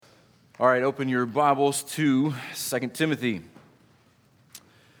All right, open your Bibles to 2 Timothy.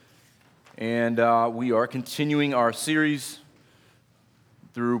 And we are continuing our series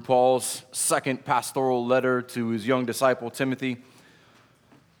through Paul's second pastoral letter to his young disciple, Timothy.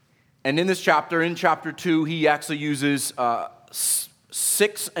 And in this chapter, in chapter 2, he actually uses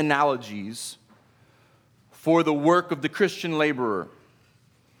 6 analogies for the work of the Christian laborer.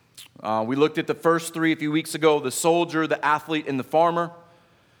 We looked at the first 3 a few weeks ago, the soldier, the athlete, and the farmer.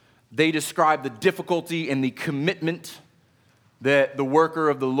 They describe the difficulty and the commitment that the worker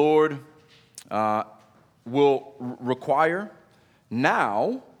of the Lord will require.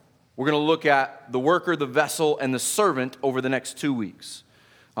 Now, we're going to look at the worker, the vessel, and the servant over the next 2 weeks.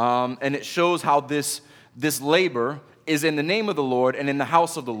 And it shows how this labor is in the name of the Lord and in the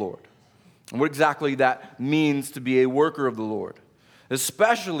house of the Lord. And what exactly that means to be a worker of the Lord.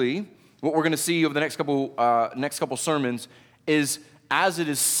 Especially, what we're going to see over the next couple sermons is as it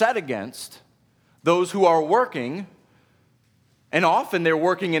is set against those who are working, and often they're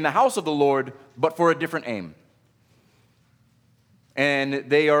working in the house of the Lord, but for a different aim. And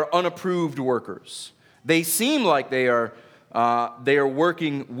they are unapproved workers. They seem like they are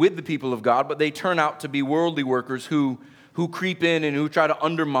working with the people of God, but they turn out to be worldly workers who creep in and who try to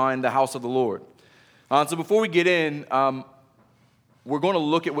undermine the house of the Lord. So before we get in, we're going to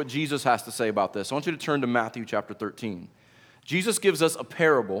look at what Jesus has to say about this. I want you to turn to Matthew chapter 13. Jesus gives us a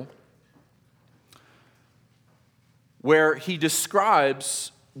parable where he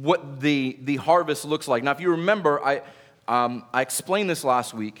describes what the harvest looks like. Now, if you remember, I explained this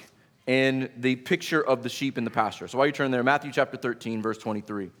last week in the picture of the sheep in the pasture. So while you turn there, Matthew chapter 13, verse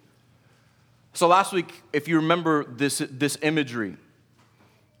 23. So last week, if you remember this imagery,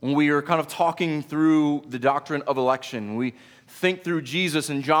 when we were kind of talking through the doctrine of election, we think through Jesus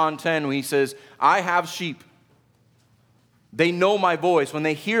in John 10, when he says, I have sheep. They know my voice. When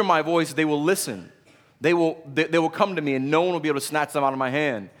they hear my voice, they will listen. They will come to me, and no one will be able to snatch them out of my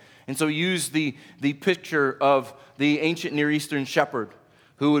hand. And so he used the picture of the ancient Near Eastern shepherd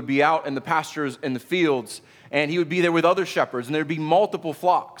who would be out in the pastures in the fields, and he would be there with other shepherds, and there would be multiple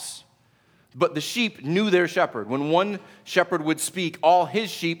flocks. But the sheep knew their shepherd. When one shepherd would speak, all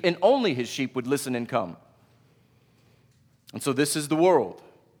his sheep and only his sheep would listen and come. And so this is the world.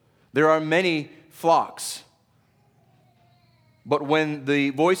 There are many flocks. But when the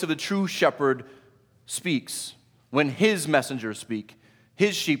voice of the true shepherd speaks, when his messengers speak,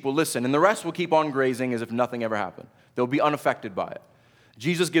 his sheep will listen, and the rest will keep on grazing as if nothing ever happened. They'll be unaffected by it.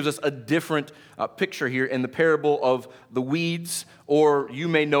 Jesus gives us a different picture here in the parable of the weeds, or you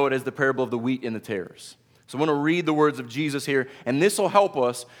may know it as the parable of the wheat and the tares. So I want to read the words of Jesus here, and this will help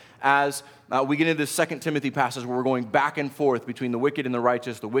us as we get into this 2 Timothy passage where we're going back and forth between the wicked and the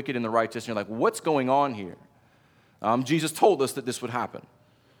righteous, and you're like, what's going on here? Jesus told us that this would happen.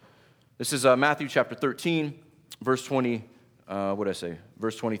 This is Matthew chapter 13, verse 20,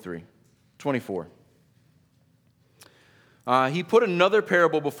 Verse 23, 24. He put another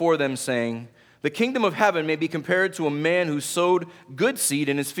parable before them, saying, the kingdom of heaven may be compared to a man who sowed good seed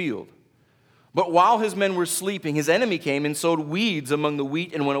in his field. But while his men were sleeping, his enemy came and sowed weeds among the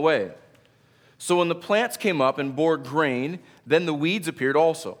wheat and went away. So when the plants came up and bore grain, then the weeds appeared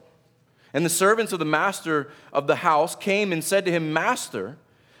also. And the servants of the master of the house came and said to him, Master,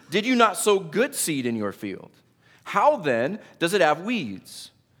 did you not sow good seed in your field? How then does it have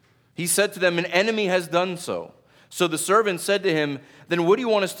weeds? He said to them, an enemy has done so. So the servants said to him, then what do you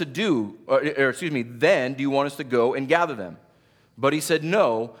want us to do? Then do you want us to go and gather them? But he said,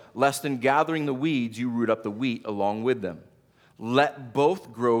 no, lest in gathering the weeds you root up the wheat along with them. Let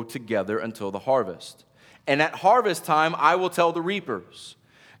both grow together until the harvest. And at harvest time I will tell the reapers,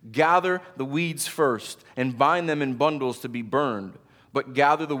 gather the weeds first and bind them in bundles to be burned, but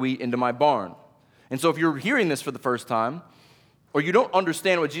gather the wheat into my barn. And so if you're hearing this for the first time, or you don't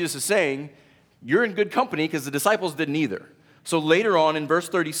understand what Jesus is saying, you're in good company because the disciples didn't either. So later on in verse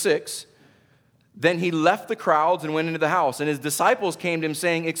 36, then he left the crowds and went into the house, and his disciples came to him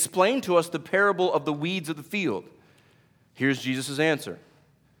saying, explain to us the parable of the weeds of the field. Here's Jesus' answer.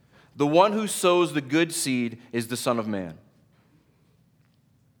 The one who sows the good seed is the Son of Man.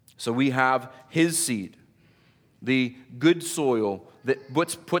 So we have his seed, the good soil that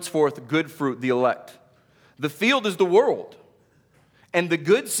puts forth good fruit, the elect. The field is the world, and the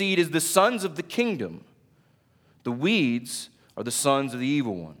good seed is the sons of the kingdom. The weeds are the sons of the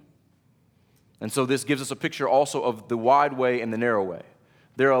evil one. And so this gives us a picture also of the wide way and the narrow way.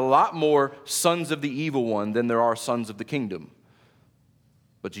 There are a lot more sons of the evil one than there are sons of the kingdom.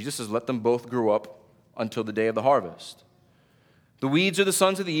 But Jesus says, let them both grow up until the day of the harvest. The weeds are the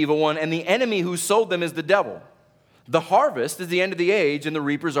sons of the evil one, and the enemy who sowed them is the devil. The harvest is the end of the age, and the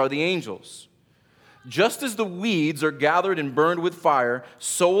reapers are the angels. Just as the weeds are gathered and burned with fire,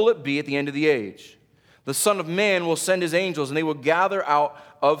 so will it be at the end of the age. The Son of Man will send his angels, and they will gather out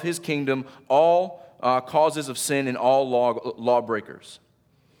of his kingdom all causes of sin and all lawbreakers,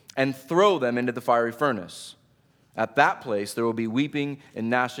 and throw them into the fiery furnace. At that place there will be weeping and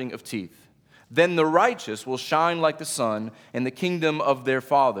gnashing of teeth. Then the righteous will shine like the sun in the kingdom of their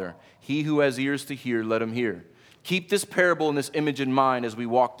Father. He who has ears to hear, let him hear. Keep this parable and this image in mind as we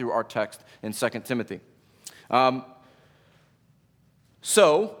walk through our text in 2 Timothy.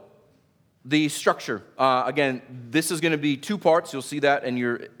 So, the structure. Again, this is going to be two parts. You'll see that in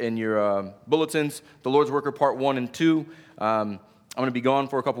your bulletins. The Lord's Worker, part 1 and 2. I'm going to be gone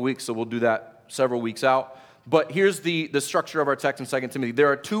for a couple weeks, so we'll do that several weeks out. But here's the structure of our text in 2 Timothy.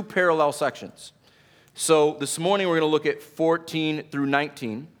 There are two parallel sections. So this morning we're going to look at 14 through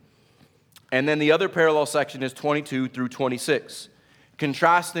 19. And then the other parallel section is 22 through 26,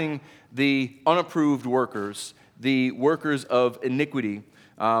 contrasting the unapproved workers, the workers of iniquity,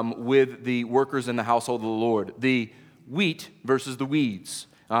 with the workers in the household of the Lord. The wheat versus the weeds.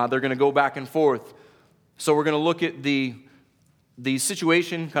 They're going to go back and forth. So we're going to look at the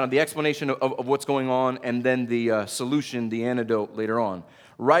situation, kind of the explanation of what's going on, and then the solution, the antidote later on.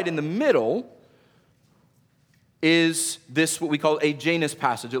 Right in the middle is this, what we call a Janus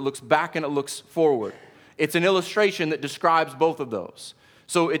passage. It looks back and it looks forward. It's an illustration that describes both of those.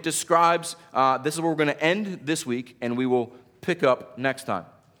 So it describes, this is where we're going to end this week, and we will pick up next time.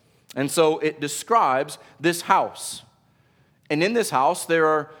 And so it describes this house. And in this house, there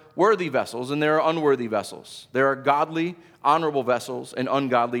are worthy vessels and there are unworthy vessels. There are godly, honorable vessels and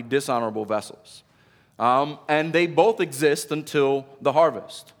ungodly, dishonorable vessels. And they both exist until the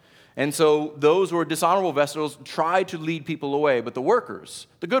harvest. And so those who are dishonorable vessels try to lead people away. But the workers,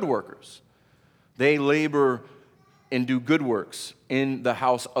 the good workers, they labor and do good works in the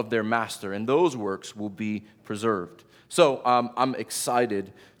house of their master. And those works will be preserved. So I'm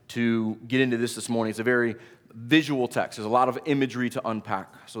excited to get into this morning. It's a very visual text. There's a lot of imagery to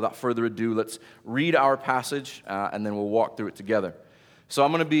unpack. So without further ado, let's read our passage, and then we'll walk through it together. So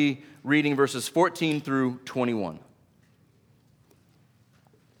I'm going to be reading verses 14 through 21.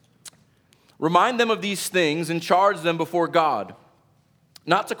 Remind them of these things and charge them before God,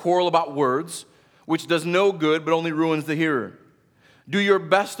 not to quarrel about words, which does no good but only ruins the hearer. Do your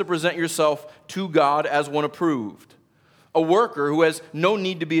best to present yourself to God as one approved, a worker who has no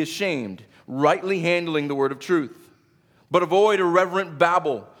need to be ashamed, rightly handling the word of truth. But avoid irreverent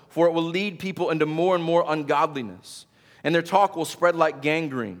babble, for it will lead people into more and more ungodliness, and their talk will spread like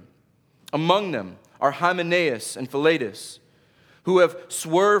gangrene. Among them are Hymenaeus and Philetus, who have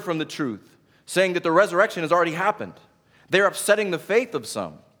swerved from the truth, saying that the resurrection has already happened. They're upsetting the faith of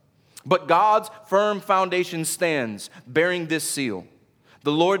some. But God's firm foundation stands, bearing this seal: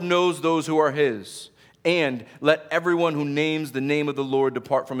 the Lord knows those who are his, and let everyone who names the name of the Lord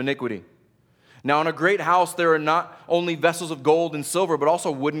depart from iniquity. Now in a great house there are not only vessels of gold and silver, but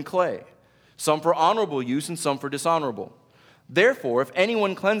also wood and clay, some for honorable use and some for dishonorable. Therefore, if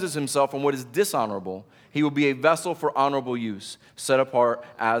anyone cleanses himself from what is dishonorable, he will be a vessel for honorable use, set apart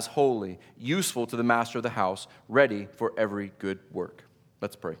as holy, useful to the master of the house, ready for every good work.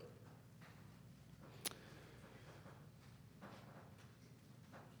 Let's pray.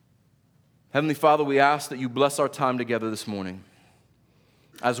 Heavenly Father, we ask that you bless our time together this morning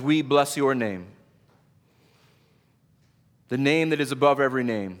as we bless your name, the name that is above every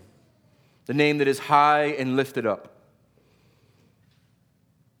name, the name that is high and lifted up,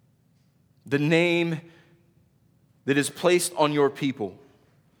 the name that is placed on your people,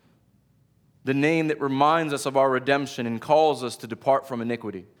 the name that reminds us of our redemption and calls us to depart from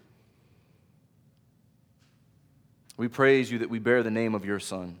iniquity. We praise you that we bear the name of your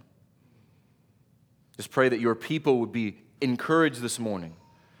Son. Just pray that your people would be encouraged this morning,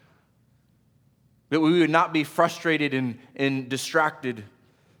 that we would not be frustrated and distracted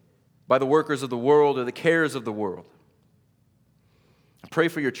by the workers of the world or the cares of the world. I pray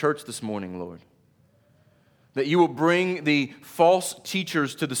for your church this morning, Lord, that you will bring the false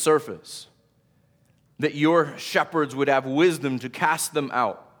teachers to the surface, that your shepherds would have wisdom to cast them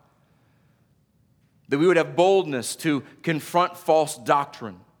out, that we would have boldness to confront false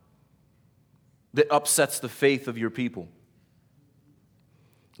doctrine that upsets the faith of your people.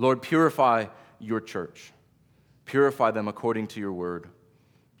 Lord, purify your church. Purify them according to your word,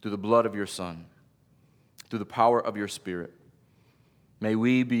 through the blood of your Son, through the power of your Spirit. May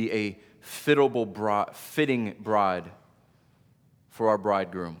we be a fitting bride for our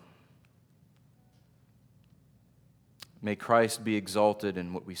bridegroom. May Christ be exalted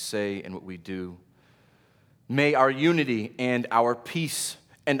in what we say and what we do. May our unity and our peace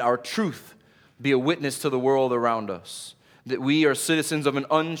and our truth be a witness to the world around us, that we are citizens of an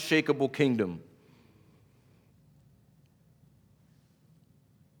unshakable kingdom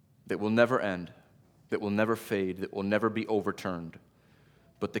that will never end, that will never fade, that will never be overturned,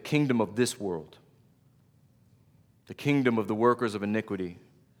 but the kingdom of this world, the kingdom of the workers of iniquity,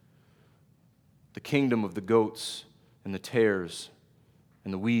 the kingdom of the goats and the tares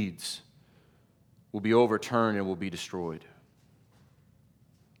and the weeds will be overturned and will be destroyed.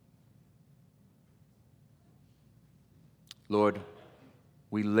 Lord,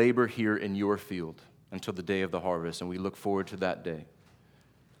 we labor here in your field until the day of the harvest, and we look forward to that day,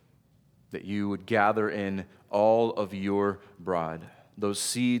 that you would gather in all of your bride, those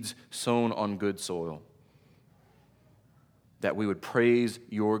seeds sown on good soil, that we would praise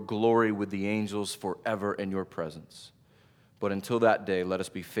your glory with the angels forever in your presence. But until that day, let us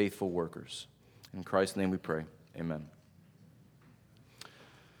be faithful workers. In Christ's name we pray. Amen.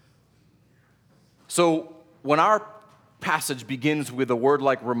 So when our passage begins with a word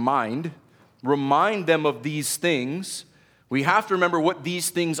like remind them of these things, we have to remember what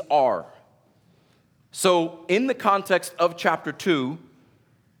these things are. So in the context of chapter 2,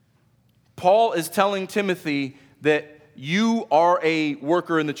 Paul is telling Timothy that you are a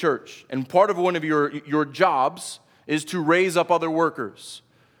worker in the church, and part of one of your jobs is to raise up other workers.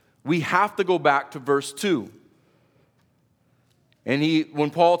 We have to go back to verse 2. And when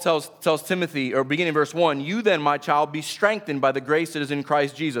Paul tells Timothy, or beginning in verse 1, you then, my child, be strengthened by the grace that is in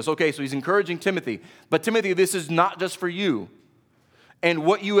Christ Jesus. Okay, so he's encouraging Timothy. But Timothy, this is not just for you. And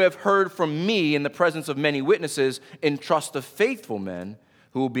what you have heard from me in the presence of many witnesses, entrust to faithful men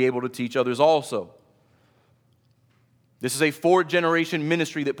who will be able to teach others also. This is a 4-generation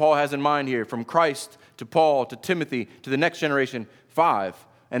ministry that Paul has in mind here, from Christ to Paul to Timothy to the next generation, 5,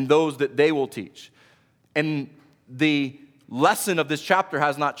 and those that they will teach. And the lesson of this chapter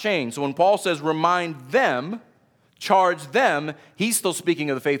has not changed. So when Paul says remind them, charge them, he's still speaking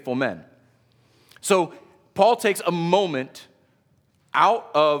of the faithful men. So Paul takes a moment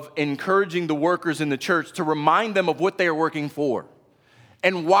out of encouraging the workers in the church to remind them of what they are working for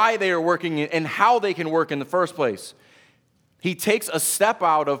and why they are working and how they can work in the first place. He takes a step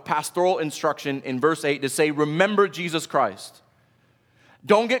out of pastoral instruction in verse 8 to say, remember Jesus Christ.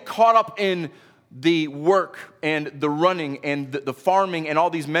 Don't get caught up in the work and the running and the farming and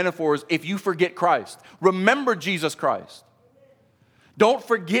all these metaphors if you forget Christ. Remember Jesus Christ. Don't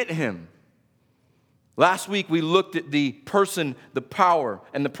forget him. Last week we looked at the person, the power,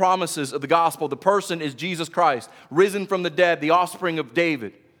 and the promises of the gospel. The person is Jesus Christ, risen from the dead, the offspring of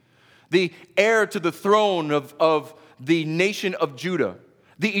David, the heir to the throne of the nation of Judah,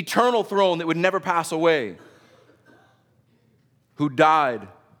 the eternal throne that would never pass away, who died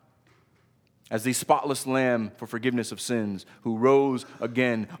as the spotless lamb for forgiveness of sins, who rose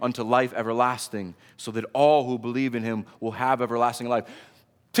again unto life everlasting, so that all who believe in him will have everlasting life.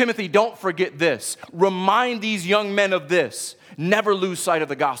 Timothy, don't forget this. Remind these young men of this. Never lose sight of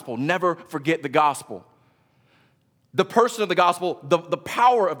the gospel. Never forget the gospel. The person of the gospel, the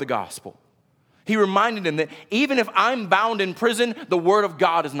power of the gospel. He reminded him that even if I'm bound in prison, the word of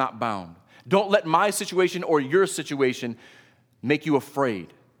God is not bound. Don't let my situation or your situation make you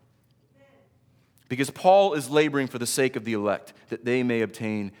afraid. Because Paul is laboring for the sake of the elect, that they may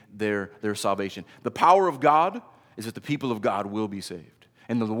obtain their salvation. The power of God is that the people of God will be saved.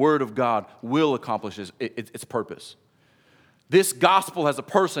 And the word of God will accomplish its purpose. This gospel has a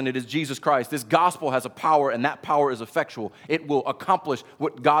person, it is Jesus Christ. This gospel has a power, and that power is effectual. It will accomplish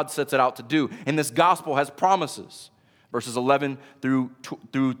what God sets it out to do. And this gospel has promises. Verses 11 through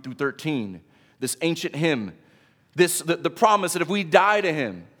 13. This ancient hymn. The promise that if we die to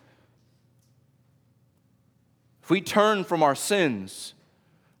him, if we turn from our sins,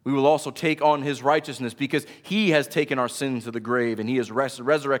 we will also take on his righteousness, because he has taken our sins to the grave and he has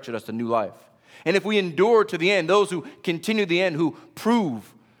resurrected us to new life. And if we endure to the end, those who continue to the end, who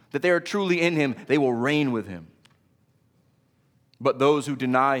prove that they are truly in him, they will reign with him. But those who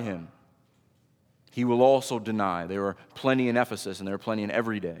deny him, he will also deny. There are plenty in Ephesus, and there are plenty in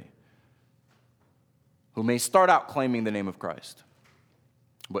every day, who may start out claiming the name of Christ,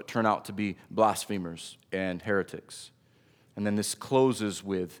 but turn out to be blasphemers and heretics. And then this closes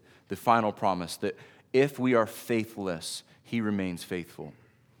with the final promise that if we are faithless, he remains faithful.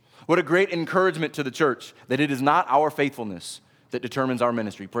 What a great encouragement to the church, that it is not our faithfulness that determines our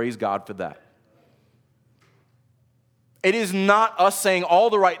ministry. Praise God for that. It is not us saying all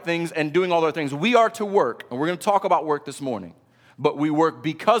the right things and doing all the right things. We are to work, and we're going to talk about work this morning. But we work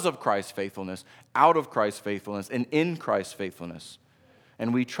because of Christ's faithfulness, out of Christ's faithfulness, and in Christ's faithfulness.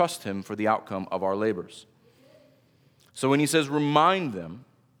 And we trust him for the outcome of our labors. So when he says remind them,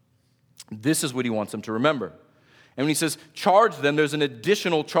 this is what he wants them to remember. And when he says charge them, there's an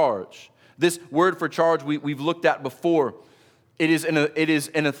additional charge. This word for charge we've looked at before. It is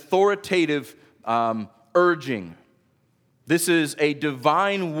an authoritative urging. This is a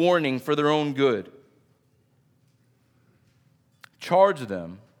divine warning for their own good. Charge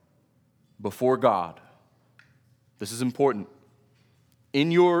them before God. This is important.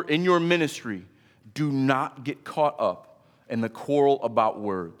 In your ministry, do not get caught up in the quarrel about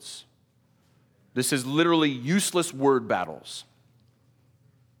words. This is literally useless word battles.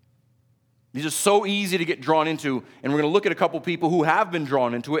 These are so easy to get drawn into, and we're going to look at a couple people who have been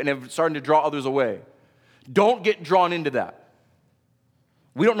drawn into it and have started to draw others away. Don't get drawn into that.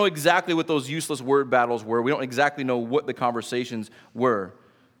 We don't know exactly what those useless word battles were. We don't exactly know what the conversations were.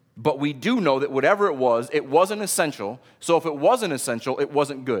 But we do know that whatever it wasn't essential. So if it wasn't essential, it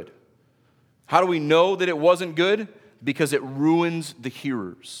wasn't good. How do we know that it wasn't good? Because it ruins the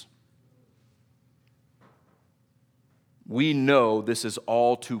hearers. We know this is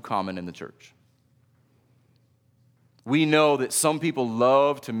all too common in the church. We know that some people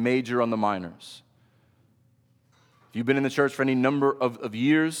love to major on the minors. If you've been in the church for any number of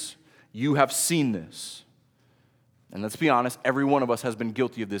years, you have seen this. And let's be honest, every one of us has been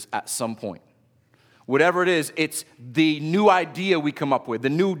guilty of this at some point. Whatever it is, it's the new idea we come up with, the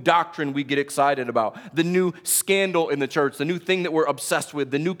new doctrine we get excited about, the new scandal in the church, the new thing that we're obsessed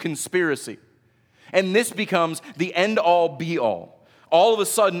with, the new conspiracy. And this becomes the end-all, be-all. All of a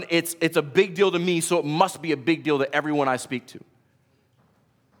sudden, it's a big deal to me, so it must be a big deal to everyone I speak to.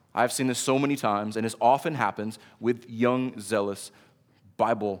 I've seen this so many times, and this often happens with young, zealous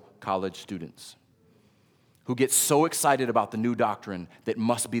Bible college students who get so excited about the new doctrine that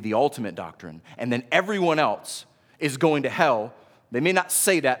must be the ultimate doctrine, and then everyone else is going to hell. They may not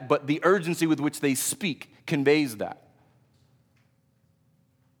say that, but the urgency with which they speak conveys that.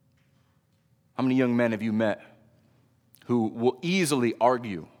 How many young men have you met who will easily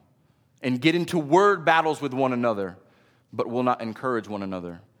argue and get into word battles with one another, but will not encourage one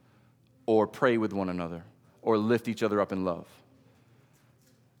another or pray with one another or lift each other up in love?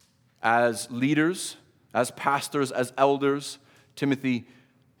 As leaders, as pastors, as elders, Timothy,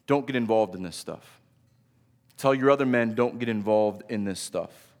 don't get involved in this stuff. Tell your other men, don't get involved in this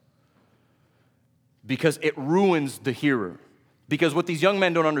stuff. Because it ruins the hearer. Because what these young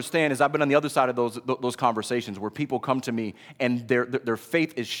men don't understand is I've been on the other side of those conversations where people come to me and their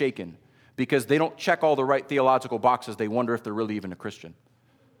faith is shaken because they don't check all the right theological boxes. They wonder if they're really even a Christian.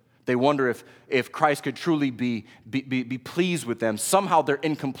 They wonder if Christ could truly be pleased with them. Somehow they're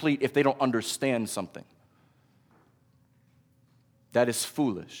incomplete if they don't understand something. That is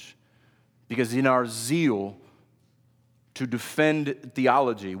foolish. Because in our zeal to defend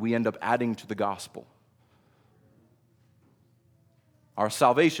theology, we end up adding to the gospel. Our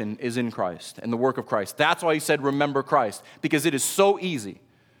salvation is in Christ and the work of Christ. That's why he said, remember Christ, because it is so easy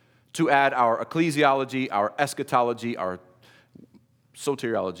to add our ecclesiology, our eschatology, our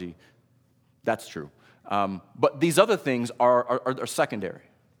soteriology. That's true. But these other things are secondary.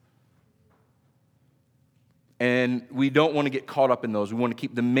 And we don't want to get caught up in those. We want to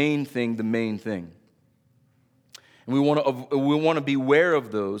keep the main thing the main thing. And we want to beware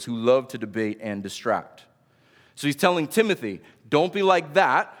of those who love to debate and distract. So he's telling Timothy, don't be like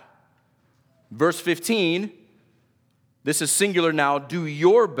that. Verse 15, this is singular now, do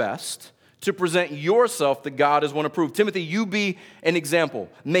your best to present yourself to God as one approved. Timothy, you be an example.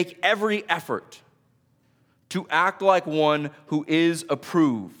 Make every effort to act like one who is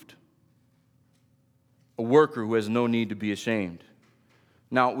approved, a worker who has no need to be ashamed.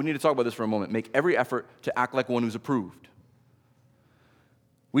 Now, we need to talk about this for a moment. Make every effort to act like one who's approved.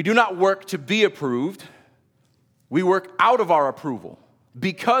 We do not work to be approved. We work out of our approval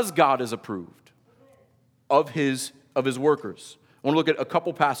because God is approved of his workers. I want to look at a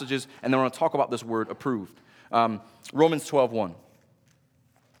couple passages, and then I want to talk about this word approved. Romans 12:1.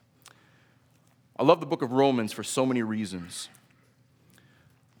 I love the book of Romans for so many reasons.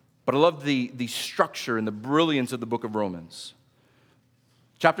 But I love the structure and the brilliance of the book of Romans.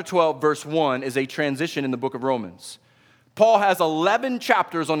 Chapter 12, verse 1 is a transition in the book of Romans. Paul has 11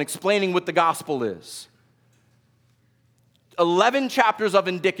 chapters on explaining what the gospel is. 11 chapters of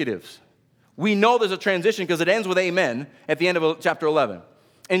indicatives. We know there's a transition because it ends with amen at the end of chapter 11.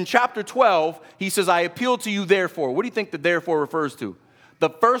 In chapter 12, he says, I appeal to you therefore. What do you think the therefore refers to? The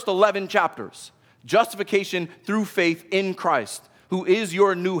first 11 chapters. Justification through faith in Christ, who is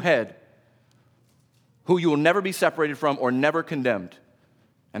your new head, who you will never be separated from or never condemned.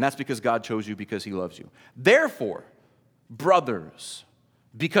 And that's because God chose you because he loves you. Therefore, brothers,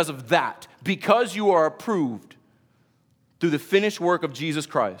 because of that, because you are approved, through the finished work of Jesus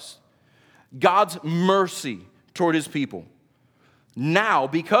Christ, God's mercy toward his people. Now,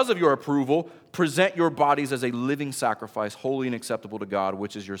 because of your approval, present your bodies as a living sacrifice, holy and acceptable to God,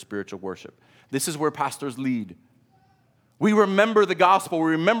 which is your spiritual worship. This is where pastors lead. We remember the gospel.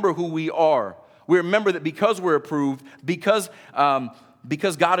 We remember who we are. We remember that because we're approved, because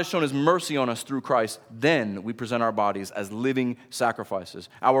God has shown his mercy on us through Christ, then we present our bodies as living sacrifices.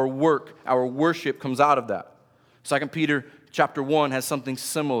 Our work, our worship comes out of that. 2 Peter chapter 1 has something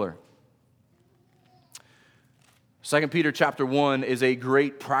similar. 2 Peter chapter 1 is a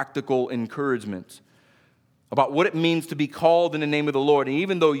great practical encouragement about what it means to be called in the name of the Lord. And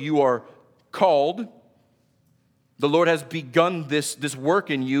even though you are called, the Lord has begun this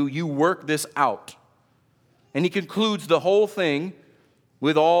work in you. You work this out. And he concludes the whole thing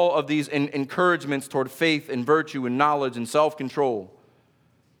with all of these encouragements toward faith and virtue and knowledge and self-control.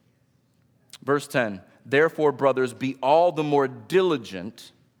 Verse 10, therefore, brothers, be all the more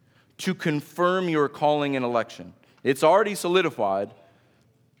diligent to confirm your calling and election. It's already solidified.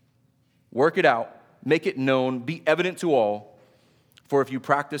 Work it out. Make it known. Be evident to all. For if you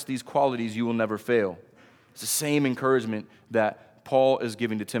practice these qualities, you will never fail. It's the same encouragement that Paul is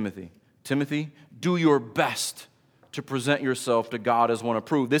giving to Timothy. Timothy, do your best to present yourself to God as one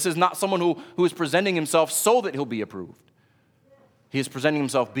approved. This is not someone who is presenting himself so that he'll be approved. He is presenting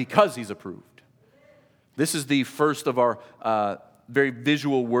himself because he's approved. This is the first of our very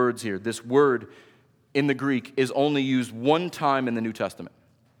visual words here. This word in the Greek is only used one time in the New Testament.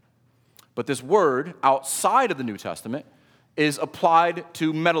 But this word outside of the New Testament is applied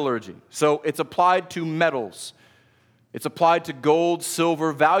to metallurgy. So it's applied to metals. It's applied to gold,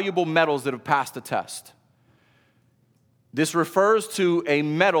 silver, valuable metals that have passed a test. This refers to a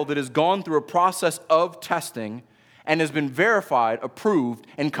metal that has gone through a process of testing and has been verified, approved,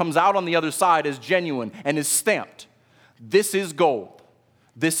 and comes out on the other side as genuine and is stamped. This is gold.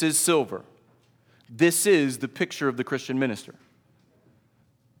 This is silver. This is the picture of the Christian minister.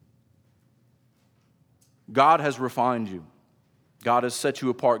 God has refined you. God has set you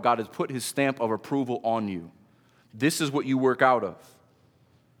apart. God has put his stamp of approval on you. This is what you work out of.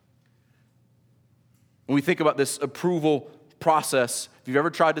 When we think about this approval process, if you've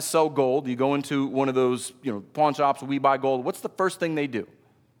ever tried to sell gold, you go into one of those pawn shops, we buy gold. What's the first thing they do?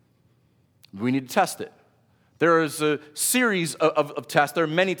 We need to test it. There is a series of tests. There are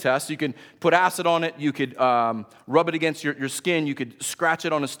many tests. You can put acid on it. You could rub it against your skin. You could scratch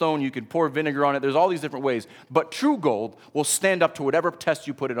it on a stone. You could pour vinegar on it. There's all these different ways. But true gold will stand up to whatever test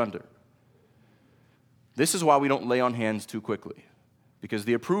you put it under. This is why we don't lay on hands too quickly. Because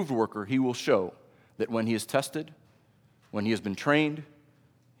the approved worker, he will show that when he is tested, when he has been trained,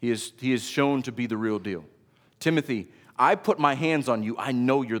 he is shown to be the real deal. Timothy, I put my hands on you. I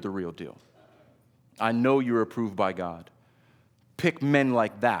know you're the real deal. I know you're approved by God. Pick men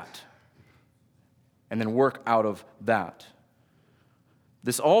like that and then work out of that.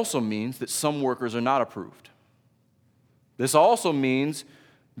 This also means that some workers are not approved. This also means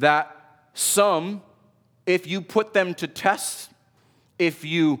that some, if you put them to test, if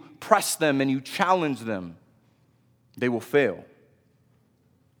you press them and you challenge them, they will fail.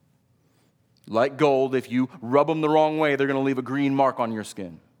 Like gold, if you rub them the wrong way, they're going to leave a green mark on your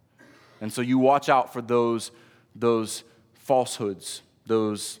skin. And so you watch out for those falsehoods,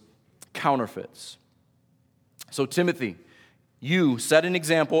 those counterfeits. So Timothy, you set an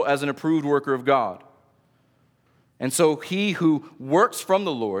example as an approved worker of God. And so he who works from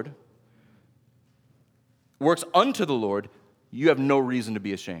the Lord, works unto the Lord, you have no reason to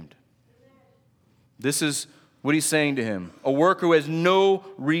be ashamed. This is what he's saying to him. A worker who has no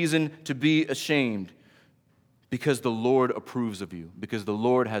reason to be ashamed. Because the Lord approves of you, because the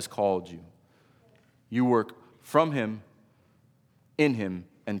Lord has called you. You work from him, in him,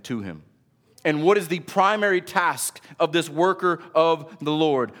 and to him. And what is the primary task of this worker of the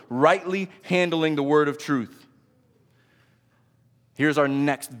Lord? Rightly handling the word of truth. Here's our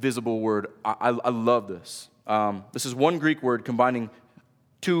next visible word. I love this. This is one Greek word combining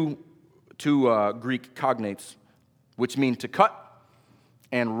two Greek cognates, which mean to cut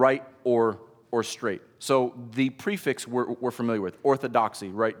and right or straight. So the prefix we're familiar with, orthodoxy,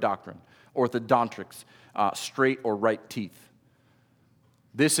 right doctrine, orthodontics, straight or right teeth.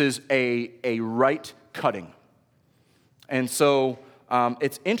 This is a right cutting. And so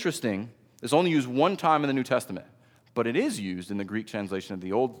it's interesting, it's only used one time in the New Testament, but it is used in the Greek translation of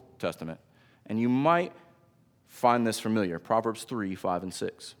the Old Testament. And you might find this familiar, Proverbs 3, 5, and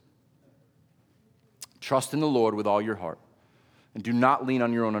 6. Trust in the Lord with all your heart, and do not lean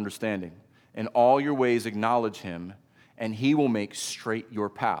on your own understanding. In all your ways acknowledge him, and he will make straight your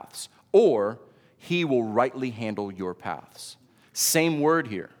paths. Or, he will rightly handle your paths. Same word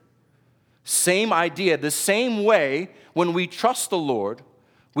here. Same idea. The same way when we trust the Lord,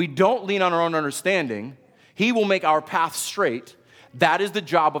 we don't lean on our own understanding, he will make our path straight. That is the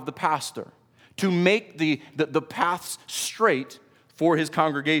job of the pastor, to make the paths straight for his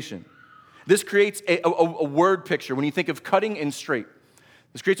congregation. This creates a word picture. When you think of cutting and straight,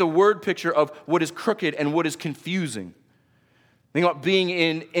 this creates a word picture of what is crooked and what is confusing. Think about being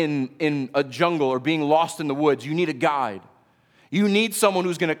in a jungle or being lost in the woods. You need a guide. You need someone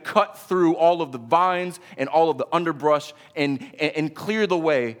who's going to cut through all of the vines and all of the underbrush and clear the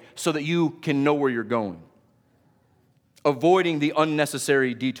way so that you can know where you're going, avoiding the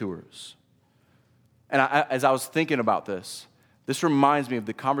unnecessary detours. And as I was thinking about this reminds me of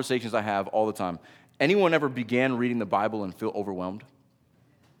the conversations I have all the time. Anyone ever began reading the Bible and feel overwhelmed?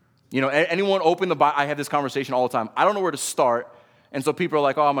 Anyone open the Bible? I have this conversation all the time. I don't know where to start. And so people are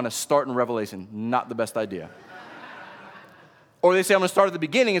like, I'm going to start in Revelation. Not the best idea. Or they say, I'm going to start at the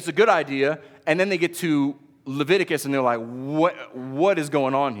beginning. It's a good idea. And then they get to Leviticus and they're like, what is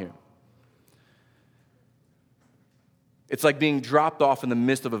going on here? It's like being dropped off in the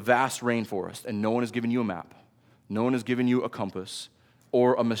midst of a vast rainforest and no one has given you a map. No one has given you a compass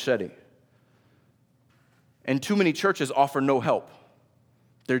or a machete. And too many churches offer no help.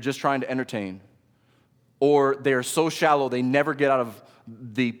 They're just trying to entertain. Or they're so shallow they never get out of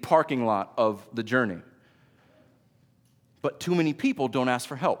the parking lot of the journey. But too many people don't ask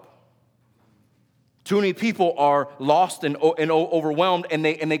for help. Too many people are lost and overwhelmed, and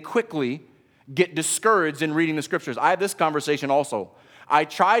they quickly get discouraged in reading the scriptures. I had this conversation also. I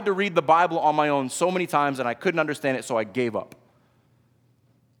tried to read the Bible on my own so many times, and I couldn't understand it, so I gave up.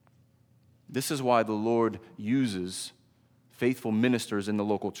 This is why the Lord uses faithful ministers in the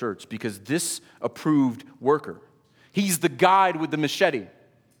local church, because this approved worker, he's the guide with the machete.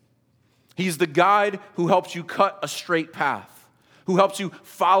 He's the guide who helps you cut a straight path, who helps you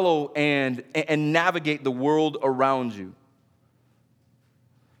follow and navigate the world around you.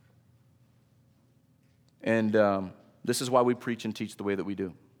 And this is why we preach and teach the way that we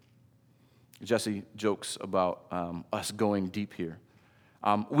do. Jesse jokes about us going deep here.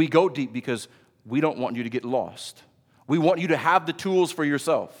 We go deep because we don't want you to get lost. We want you to have the tools for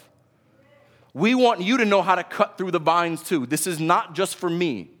yourself. We want you to know how to cut through the vines too. This is not just for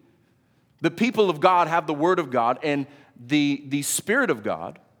me. The people of God have the Word of God, and the Spirit of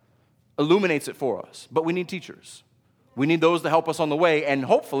God illuminates it for us. But we need teachers. We need those to help us on the way, and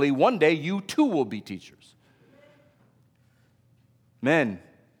hopefully one day you too will be teachers. Men,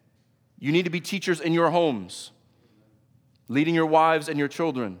 you need to be teachers in your homes, leading your wives and your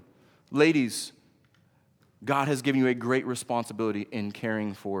children. Ladies, God has given you a great responsibility in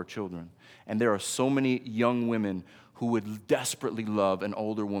caring for children. And there are so many young women who would desperately love an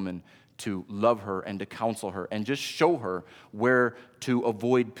older woman to love her and to counsel her and just show her where to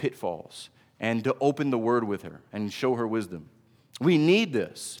avoid pitfalls and to open the Word with her and show her wisdom. We need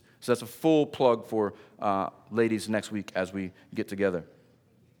this. So that's a full plug for ladies next week as we get together.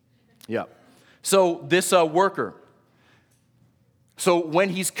 Yeah. So this worker, so when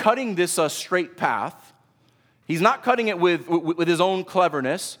he's cutting this straight path, he's not cutting it with his own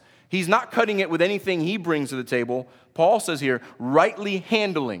cleverness. He's not cutting it with anything he brings to the table. Paul says here, rightly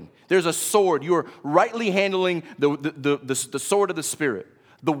handling. There's a sword. You're rightly handling the sword of the Spirit,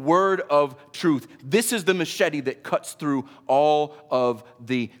 the word of truth. This is the machete that cuts through all of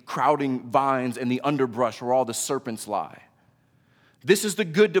the crowding vines and the underbrush where all the serpents lie. This is the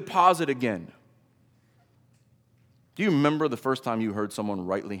good deposit again. Do you remember the first time you heard someone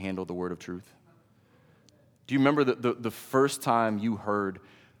rightly handle the word of truth? Do you remember the first time you heard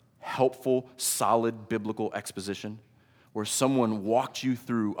helpful, solid biblical exposition where someone walked you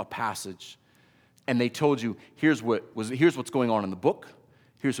through a passage and they told you, here's what's going on in the book,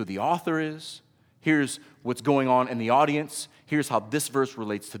 here's who the author is, here's what's going on in the audience, here's how this verse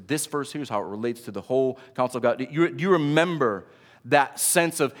relates to this verse, here's how it relates to the whole counsel of God. Do you remember that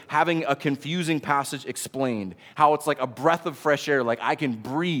sense of having a confusing passage explained, how it's like a breath of fresh air, like I can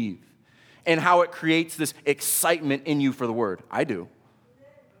breathe, and how it creates this excitement in you for the word? I do.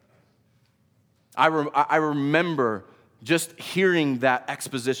 I remember just hearing that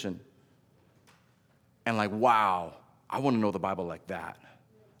exposition and like, wow, I want to know the Bible like that.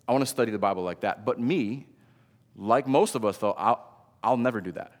 I want to study the Bible like that. But me, like most of us, though, I'll never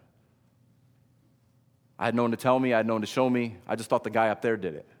do that. I had no one to tell me. I had no one to show me. I just thought the guy up there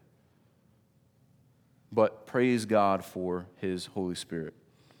did it. But praise God for His Holy Spirit.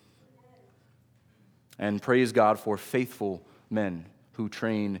 And praise God for faithful men who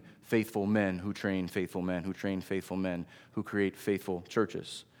train faithful men, who train faithful men, who train faithful men, who create faithful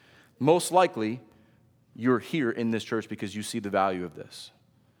churches. Most likely, you're here in this church because you see the value of this,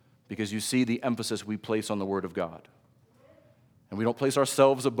 because you see the emphasis we place on the Word of God. And we don't place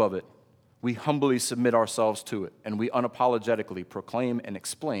ourselves above it. We humbly submit ourselves to it, and we unapologetically proclaim and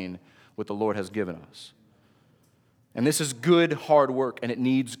explain what the Lord has given us. And this is good, hard work, and it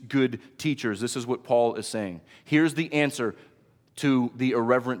needs good teachers. This is what Paul is saying. Here's the answer to the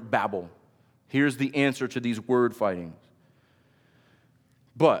irreverent babble. Here's the answer to these word fightings.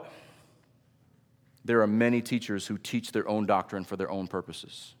 But there are many teachers who teach their own doctrine for their own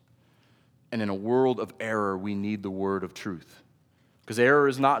purposes. And in a world of error, we need the word of truth. Because error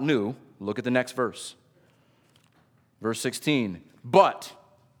is not new. Look at the next verse. Verse 16. But,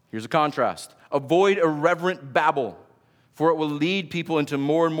 here's a contrast. Avoid irreverent babble, for it will lead people into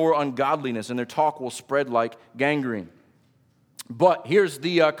more and more ungodliness, and their talk will spread like gangrene. But here's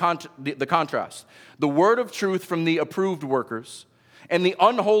the contrast. The word of truth from the approved workers and the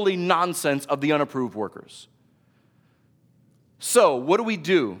unholy nonsense of the unapproved workers. So, what do we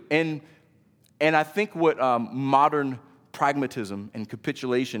do? And I think what modern pragmatism and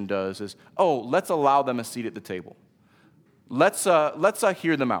capitulation does is, let's allow them a seat at the table. Let's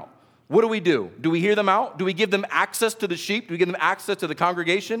hear them out. What do? Do we hear them out? Do we give them access to the sheep? Do we give them access to the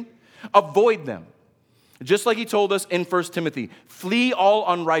congregation? Avoid them. Just like he told us in 1 Timothy, flee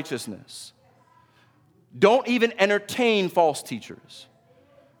all unrighteousness. Don't even entertain false teachers.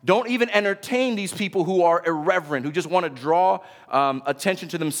 Don't even entertain these people who are irreverent, who just want to draw attention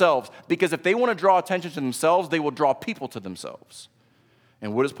to themselves. Because if they want to draw attention to themselves, they will draw people to themselves.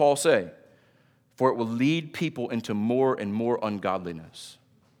 And what does Paul say? For it will lead people into more and more ungodliness.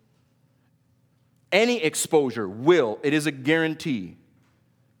 Any exposure will, it is a guarantee.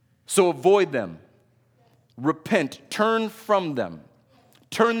 So avoid them. Repent, turn from them.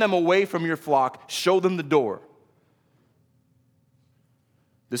 Turn them away from your flock, show them the door.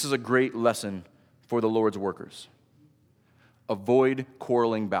 This is a great lesson for the Lord's workers. Avoid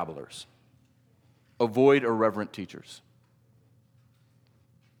quarreling babblers. Avoid irreverent teachers.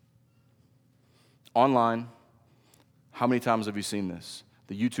 Online, how many times have you seen this?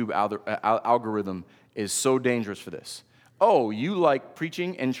 The YouTube algorithm is so dangerous for this. Oh, you like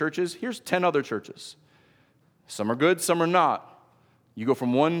preaching in churches? Here's 10 other churches. Some are good, some are not. You go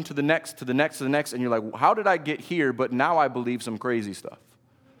from one to the next, to the next, to the next, and you're like, how did I get here? But now I believe some crazy stuff.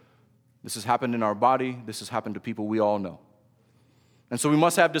 This has happened in our body. This has happened to people we all know. And so we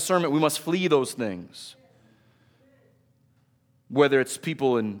must have discernment. We must flee those things. Whether it's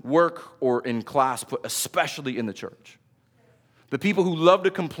people in work or in class, but especially in the church. The people who love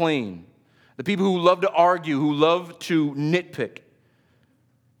to complain, the people who love to argue, who love to nitpick,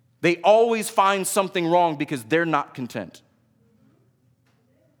 they always find something wrong because they're not content.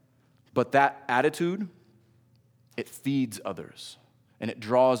 But that attitude, it feeds others and it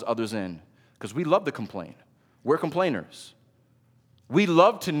draws others in because we love to complain. We're complainers. We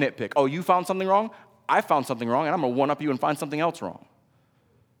love to nitpick. Oh, you found something wrong? I found something wrong, and I'm going to one-up you and find something else wrong.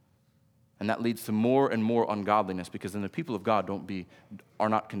 And that leads to more and more ungodliness because then the people of God are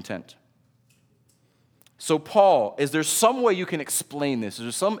not content. So Paul, is there some way you can explain this? Is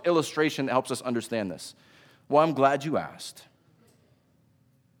there some illustration that helps us understand this? Well, I'm glad you asked.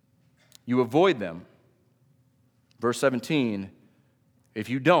 You avoid them. Verse 17, if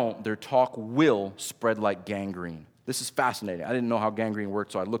you don't, their talk will spread like gangrene. This is fascinating. I didn't know how gangrene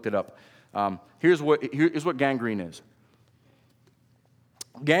worked, so I looked it up. Here's what gangrene is.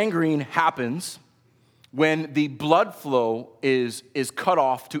 Gangrene happens when the blood flow is cut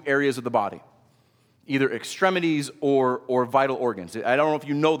off to areas of the body, either extremities or vital organs. I don't know if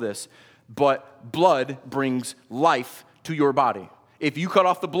you know this, but blood brings life to your body. If you cut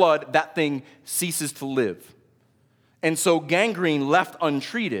off the blood, that thing ceases to live. And so gangrene left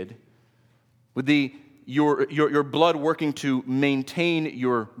untreated, with your blood working to maintain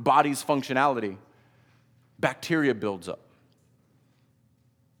your body's functionality, bacteria builds up.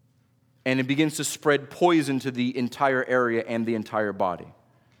 And it begins to spread poison to the entire area and the entire body.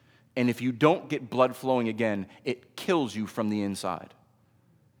 And if you don't get blood flowing again, it kills you from the inside.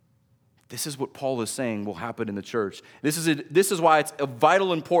 This is what Paul is saying will happen in the church. This is why it's of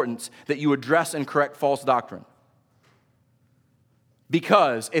vital importance that you address and correct false doctrine.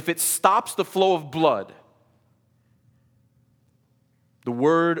 Because if it stops the flow of blood, the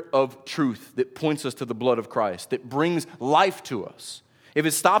word of truth that points us to the blood of Christ, that brings life to us, if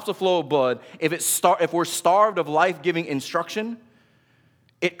it stops the flow of blood, if we're starved of life-giving instruction,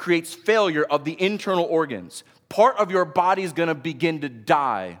 it creates failure of the internal organs. Part of your body is going to begin to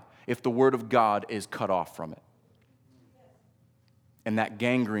die if the word of God is cut off from it. And that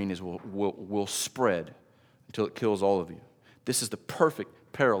gangrene will spread until it kills all of you. This is the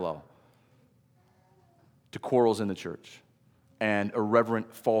perfect parallel to quarrels in the church and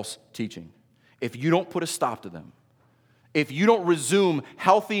irreverent false teaching, if you don't put a stop to them, if you don't resume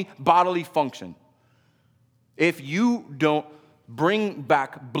healthy bodily function, if you don't bring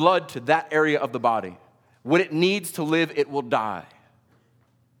back blood to that area of the body, when it needs to live, it will die.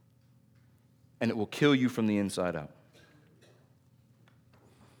 And it will kill you from the inside out.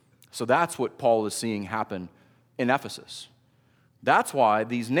 So that's what Paul is seeing happen in Ephesus. That's why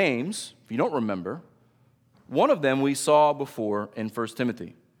these names, if you don't remember, one of them we saw before in 1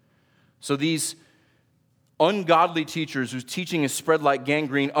 Timothy. So these ungodly teachers whose teaching is spread like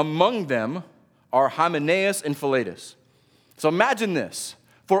gangrene, among them are Hymenaeus and Philetus. So imagine this.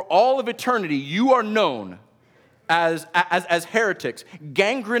 For all of eternity, you are known as heretics,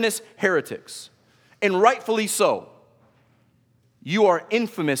 gangrenous heretics, and rightfully so. You are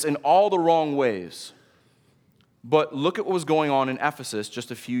infamous in all the wrong ways. But look at what was going on in Ephesus just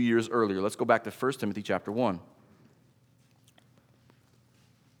a few years earlier. Let's go back to 1 Timothy chapter 1.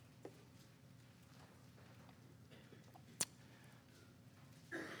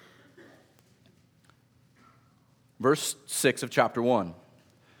 Verse 6 of chapter 1.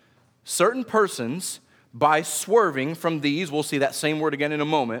 Certain persons, by swerving from these, we'll see that same word again in a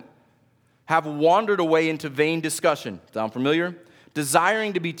moment, have wandered away into vain discussion. Sound familiar?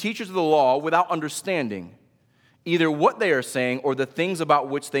 Desiring to be teachers of the law without understanding either what they are saying or the things about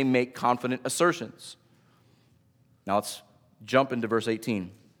which they make confident assertions. Now let's jump into verse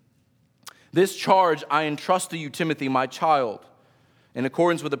 18. This charge I entrust to you, Timothy, my child, in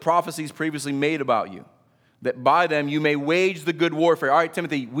accordance with the prophecies previously made about you, that by them you may wage the good warfare. All right,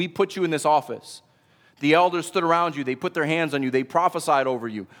 Timothy, we put you in this office. The elders stood around you. They put their hands on you. They prophesied over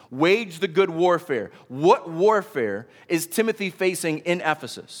you. Wage the good warfare. What warfare is Timothy facing in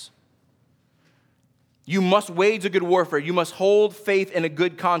Ephesus? You must wage a good warfare. You must hold faith and a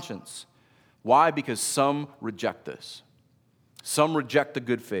good conscience. Why? Because some reject this. Some reject the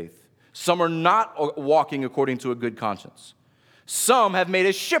good faith. Some are not walking according to a good conscience. Some have made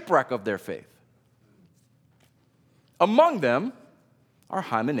a shipwreck of their faith. Among them are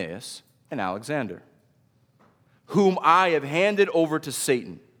Hymenaeus and Alexander, whom I have handed over to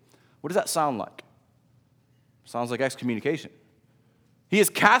Satan. What does that sound like? Sounds like excommunication. He has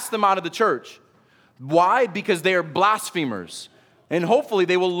cast them out of the church. Why? Because they are blasphemers. And hopefully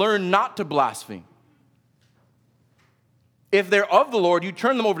they will learn not to blaspheme. If they're of the Lord, you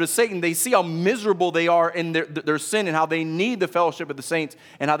turn them over to Satan, they see how miserable they are in their sin and how they need the fellowship of the saints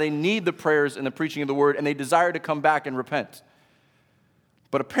and how they need the prayers and the preaching of the word, and they desire to come back and repent.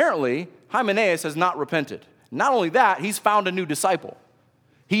 But apparently, Hymenaeus has not repented. Not only that, he's found a new disciple.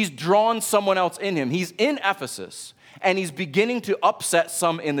 He's drawn someone else in him. He's in Ephesus, and he's beginning to upset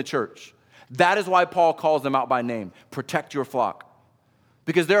some in the church. That is why Paul calls them out by name. Protect your flock.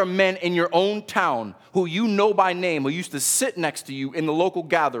 Because there are men in your own town who you know by name, who used to sit next to you in the local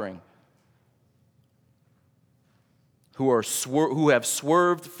gathering, who have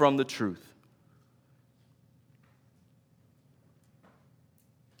swerved from the truth.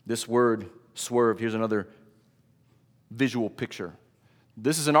 This word, swerved, here's another visual picture.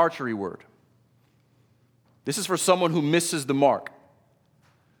 This is an archery word. This is for someone who misses the mark.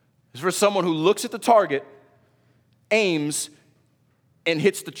 This is for someone who looks at the target, aims, and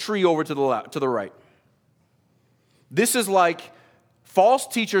hits the tree over to the right. This is like, false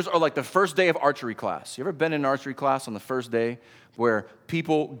teachers are like the first day of archery class. You ever been in an archery class on the first day where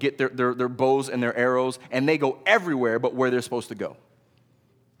people get their bows and their arrows and they go everywhere but where they're supposed to go?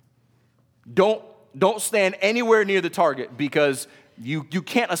 Don't stand anywhere near the target because you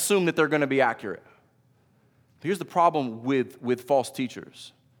can't assume that they're going to be accurate. Here's the problem with false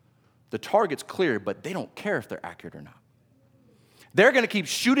teachers. The target's clear, but they don't care if they're accurate or not. They're going to keep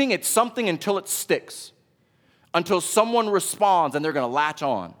shooting at something until it sticks, until someone responds, and they're going to latch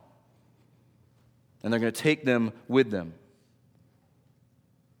on. And they're going to take them with them.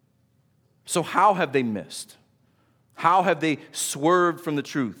 So how have they missed? How have they swerved from the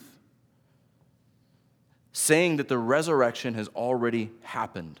truth? Saying that the resurrection has already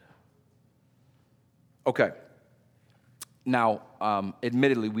happened. Okay. Now,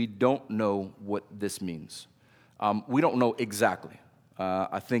 admittedly, we don't know what this means. We don't know exactly.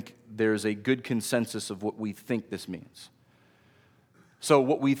 I think there's a good consensus of what we think this means. So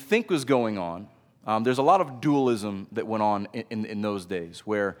what we think was going on, there's a lot of dualism that went on in those days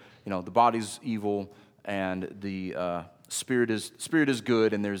where, the body's evil and the spirit is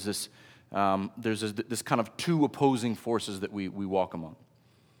good, and there's this kind of two opposing forces that we walk among.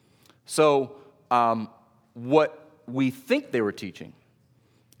 So what we think they were teaching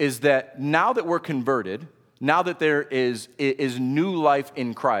is that now that we're converted, now that there is new life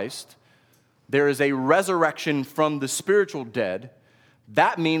in Christ, there is a resurrection from the spiritual dead,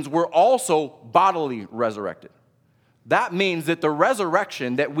 that means we're also bodily resurrected. That means that the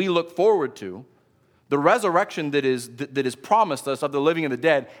resurrection that we look forward to, the resurrection that is promised us of the living and the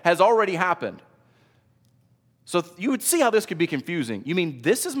dead, has already happened. So you would see how this could be confusing. You mean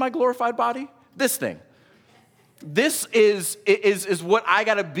this is my glorified body? This thing. This is what I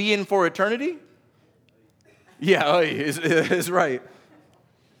got to be in for eternity? Yeah, is right.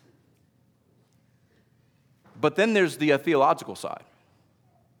 But then there's the theological side.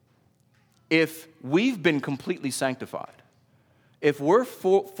 If we've been completely sanctified, if we're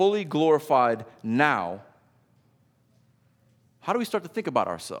fully glorified now, how do we start to think about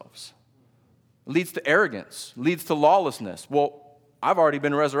ourselves? It leads to arrogance, leads to lawlessness. Well, I've already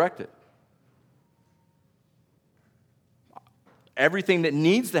been resurrected. Everything that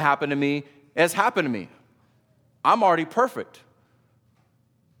needs to happen to me has happened to me. I'm already perfect.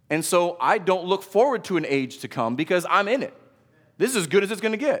 And so I don't look forward to an age to come because I'm in it. This is as good as it's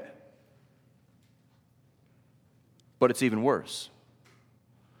going to get. But it's even worse.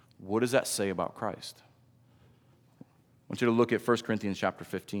 What does that say about Christ? I want you to look at 1 Corinthians chapter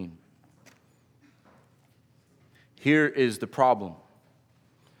 15. Here is the problem.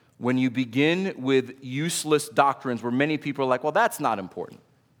 When you begin with useless doctrines where many people are like, well, that's not important.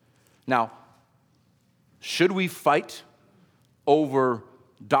 Now, should we fight over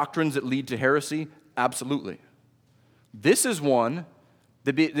doctrines that lead to heresy? Absolutely. This is one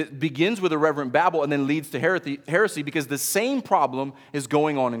that begins with irreverent babble and then leads to heresy because the same problem is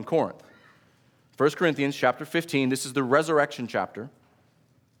going on in Corinth. 1 Corinthians chapter 15, this is the resurrection chapter,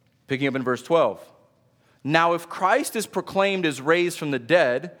 picking up in verse 12. Now, if Christ is proclaimed as raised from the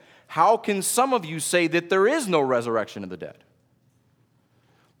dead, how can some of you say that there is no resurrection of the dead?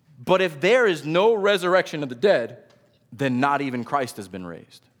 But if there is no resurrection of the dead, then not even Christ has been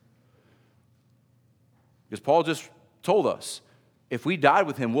raised. Because Paul just told us, if we died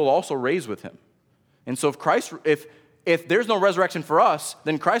with him, we'll also raise with him. And so if there's no resurrection for us,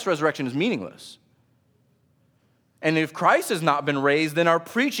 then Christ's resurrection is meaningless. And if Christ has not been raised, then our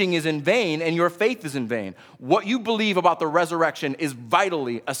preaching is in vain and your faith is in vain. What you believe about the resurrection is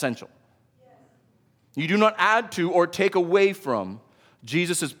vitally essential. You do not add to or take away from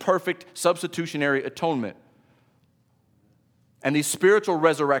Jesus' perfect substitutionary atonement and the spiritual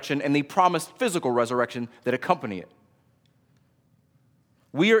resurrection and the promised physical resurrection that accompany it.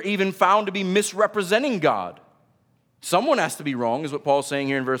 We are even found to be misrepresenting God. Someone has to be wrong, is what Paul's saying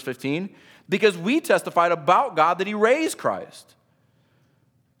here in verse 15, because we testified about God that he raised Christ,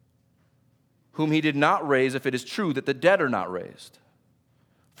 whom he did not raise if it is true that the dead are not raised.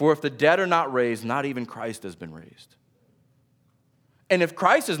 For if the dead are not raised, not even Christ has been raised. And if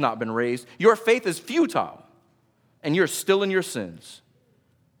Christ has not been raised, your faith is futile, and you're still in your sins.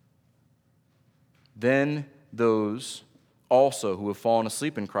 Then those also who have fallen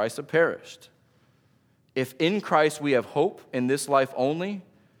asleep in Christ have perished. If in Christ we have hope in this life only,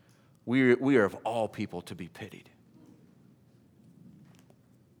 we are of all people to be pitied.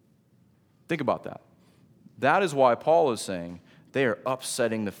 Think about that. That is why Paul is saying they are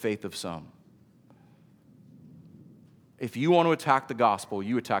upsetting the faith of some. If you want to attack the gospel,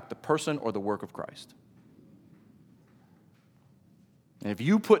 you attack the person or the work of Christ. And if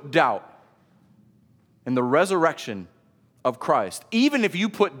you put doubt in the resurrection of Christ, even if you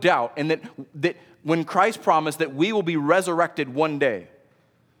put doubt in that when Christ promised that we will be resurrected one day,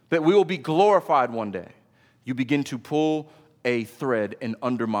 that we will be glorified one day, you begin to pull a thread and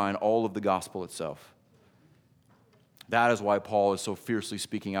undermine all of the gospel itself. That is why Paul is so fiercely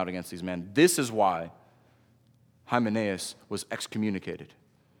speaking out against these men. This is why Hymenaeus was excommunicated,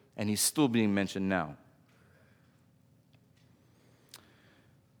 and he's still being mentioned now.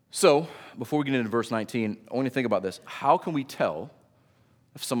 So, before we get into verse 19, I want you to think about this. How can we tell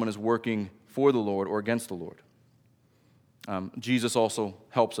if someone is working for the Lord or against the Lord? Jesus also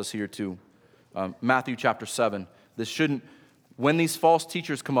helps us here too. Matthew chapter 7. When these false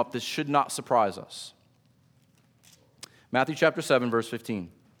teachers come up, this should not surprise us. Matthew chapter 7, verse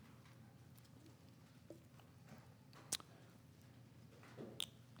 15.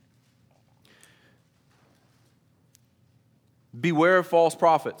 Beware of false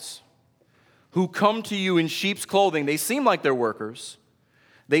prophets who come to you in sheep's clothing. They seem like they're workers.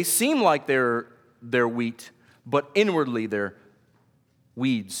 They seem like they're wheat, but inwardly they're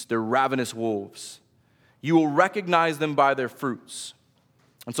weeds. They're ravenous wolves. You will recognize them by their fruits.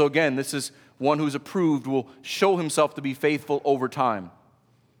 And so again, this is one who's approved will show himself to be faithful over time.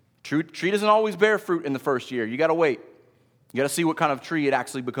 Tree doesn't always bear fruit in the first year. You got to wait. You got to see what kind of tree it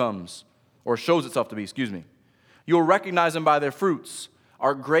actually becomes, or shows itself to be, You'll recognize them by their fruits.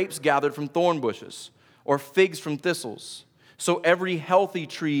 Are grapes gathered from thorn bushes, or figs from thistles? So every healthy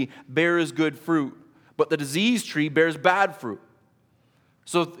tree bears good fruit, but the diseased tree bears bad fruit.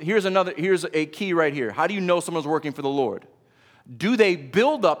 So here's a key right here. How do you know someone's working for the Lord? Do they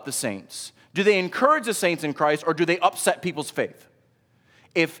build up the saints? Do they encourage the saints in Christ, or do they upset people's faith?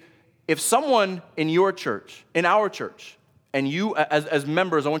 If someone in your church, in our church, and you as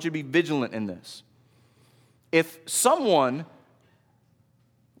members, I want you to be vigilant in this. If someone,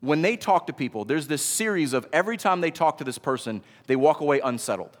 when they talk to people, there's this series of every time they talk to this person, they walk away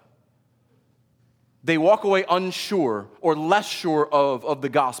unsettled. They walk away unsure or less sure of the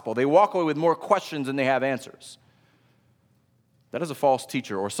gospel. They walk away with more questions than they have answers. That is a false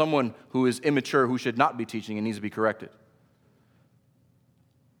teacher or someone who is immature, who should not be teaching and needs to be corrected.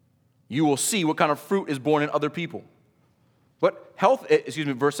 You will see what kind of fruit is born in other people.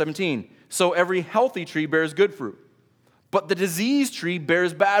 Verse 17. So every healthy tree bears good fruit, but the diseased tree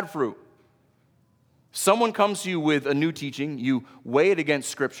bears bad fruit. Someone comes to you with a new teaching, you weigh it against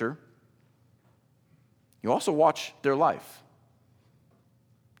Scripture. You also watch their life.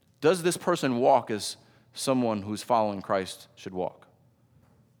 Does this person walk as someone who's following Christ should walk?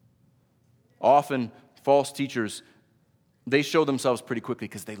 Often, false teachers, they show themselves pretty quickly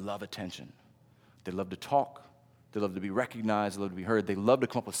because they love attention. They love to talk. They love to be recognized. They love to be heard. They love to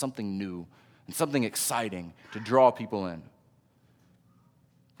come up with something new and something exciting to draw people in.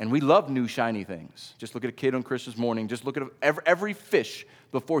 And we love new, shiny things. Just look at a kid on Christmas morning. Just look at every fish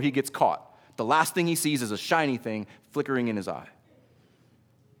before he gets caught. The last thing he sees is a shiny thing flickering in his eye.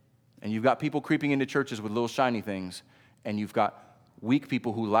 And you've got people creeping into churches with little shiny things, and you've got weak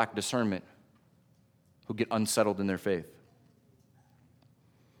people who lack discernment, who get unsettled in their faith.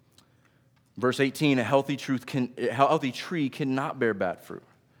 Verse 18, a healthy tree cannot bear bad fruit,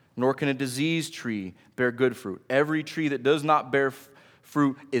 nor can a diseased tree bear good fruit. Every tree that does not bear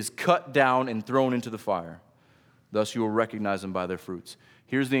fruit is cut down and thrown into the fire. Thus you will recognize them by their fruits.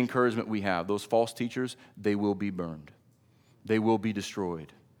 Here's the encouragement we have. Those false teachers, they will be burned. They will be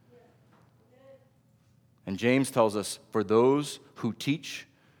destroyed. And James tells us, for those who teach,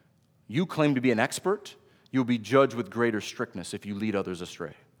 you claim to be an expert, you'll be judged with greater strictness if you lead others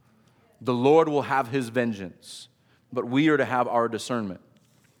astray. The Lord will have his vengeance, but we are to have our discernment.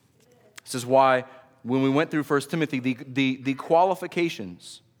 This is why when we went through 1 Timothy, the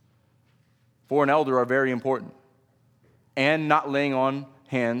qualifications for an elder are very important. And not laying on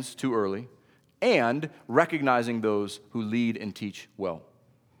hands too early, and recognizing those who lead and teach well.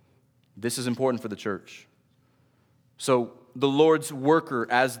 This is important for the church. So the Lord's worker,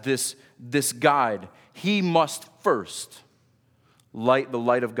 as this guide, he must first light the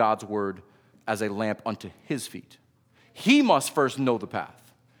light of God's word as a lamp unto his feet. He must first know the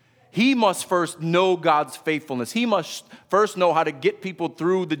path. He must first know God's faithfulness. He must first know how to get people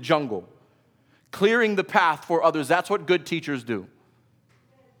through the jungle, clearing the path for others. That's what good teachers do.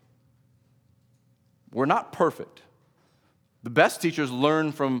 We're not perfect. The best teachers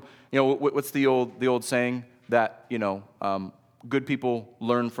learn from, what's the old saying that, good people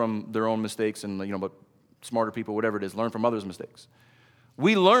learn from their own mistakes and, but smarter people, whatever it is, learn from others' mistakes.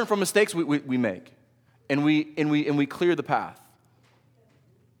 We learn from mistakes we make, and we clear the path.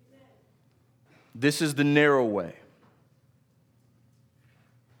 This is the narrow way.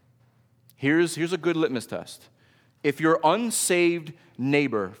 Here's a good litmus test. If your unsaved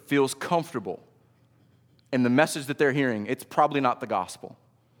neighbor feels comfortable in the message that they're hearing, it's probably not the gospel.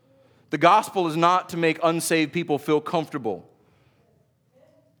 The gospel is not to make unsaved people feel comfortable.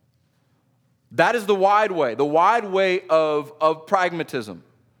 That is the wide way of pragmatism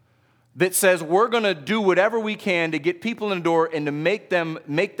that says we're going to do whatever we can to get people in the door and to make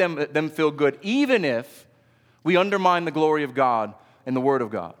them feel good, even if we undermine the glory of God and the Word of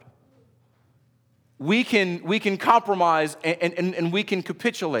God. We can compromise and we can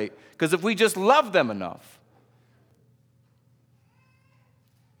capitulate, because if we just love them enough,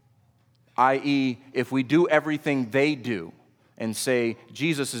 i.e., if we do everything they do and say,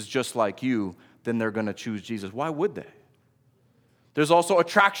 Jesus is just like you, then they're going to choose Jesus. Why would they? There's also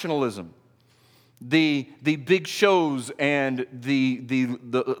attractionalism. The big shows and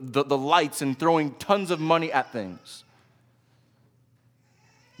the lights and throwing tons of money at things.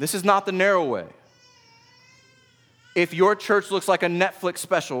 This is not the narrow way. If your church looks like a Netflix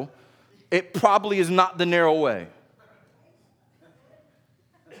special, it probably is not the narrow way.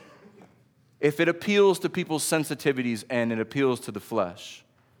 If it appeals to people's sensitivities and it appeals to the flesh,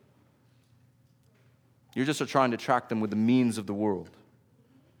 you're just trying to attract them with the means of the world.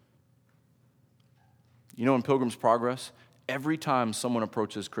 In Pilgrim's Progress, every time someone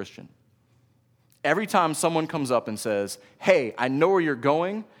approaches Christian, Every time someone comes up and says, hey, I know where you're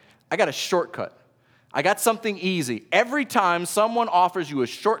going, I got a shortcut. I got something easy. Every time someone offers you a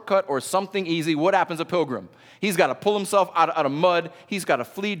shortcut or something easy, what happens to Pilgrim? He's got to pull himself out of mud. He's got to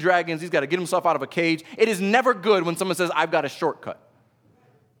flee dragons. He's got to get himself out of a cage. It is never good when someone says, I've got a shortcut.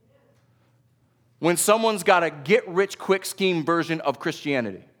 When someone's got a get-rich-quick scheme version of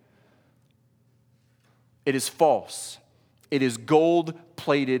Christianity, it is false. It is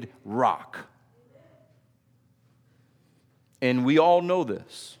gold-plated rock. And we all know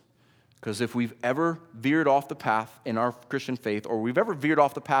this. Because if we've ever veered off the path in our Christian faith, or we've ever veered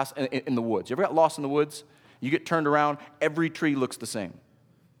off the path in the woods, you ever got lost in the woods? You get turned around, every tree looks the same.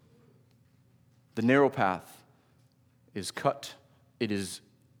 The narrow path is cut, it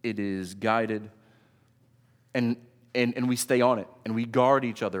is guided, and we stay on it, and we guard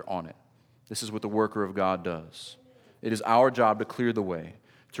each other on it. This is what the worker of God does. It is our job to clear the way,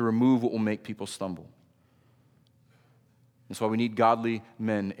 to remove what will make people stumble. That's why we need godly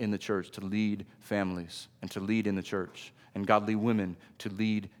men in the church to lead families and to lead in the church, and godly women to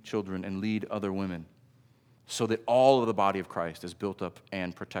lead children and lead other women, so that all of the body of Christ is built up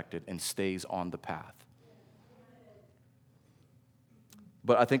and protected and stays on the path.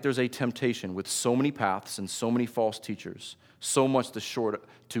 But I think there's a temptation with so many paths and so many false teachers, so much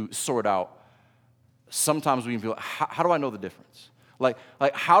to sort out. Sometimes we can feel, how do I know the difference? Like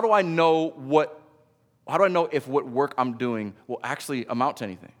how do I know if what work I'm doing will actually amount to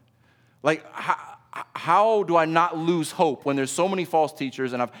anything? Like, how do I not lose hope when there's so many false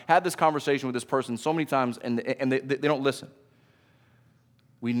teachers, and I've had this conversation with this person so many times, and they don't listen?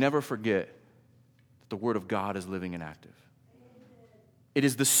 We never forget that the Word of God is living and active. It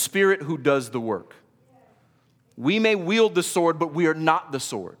is the Spirit who does the work. We may wield the sword, but we are not the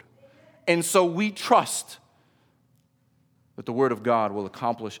sword. And so we trust that the Word of God will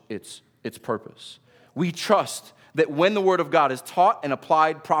accomplish its purpose. We trust that when the Word of God is taught and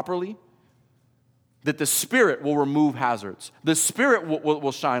applied properly, that the Spirit will remove hazards. The Spirit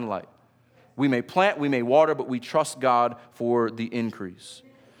will shine light. We may plant, we may water, but we trust God for the increase.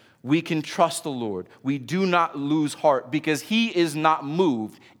 We can trust the Lord. We do not lose heart because He is not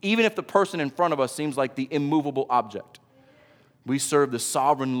moved, even if the person in front of us seems like the immovable object. We serve the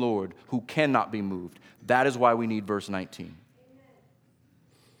sovereign Lord who cannot be moved. That is why we need verse 19.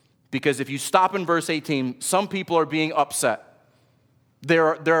 Because if you stop in verse 18, some people are being upset.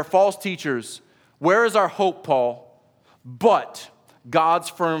 There are false teachers. Where is our hope, Paul? But God's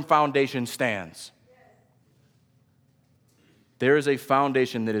firm foundation stands. There is a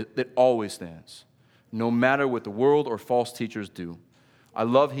foundation that always stands, no matter what the world or false teachers do. I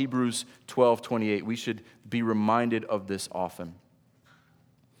love Hebrews 12:28. We should be reminded of this often.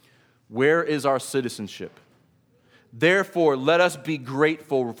 Where is our citizenship? Therefore, let us be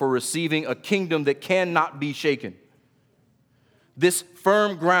grateful for receiving a kingdom that cannot be shaken. This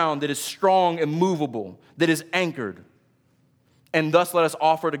firm ground that is strong and movable, that is anchored. And thus let us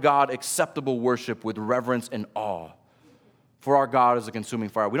offer to God acceptable worship with reverence and awe. For our God is a consuming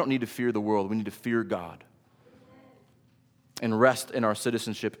fire. We don't need to fear the world. We need to fear God. And rest in our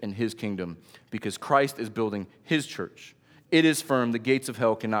citizenship in His kingdom, because Christ is building His church. It is firm. The gates of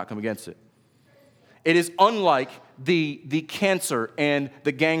hell cannot come against it. It is unlike the cancer and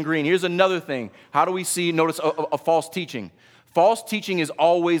the gangrene. Here's another thing. How do we notice a false teaching? False teaching is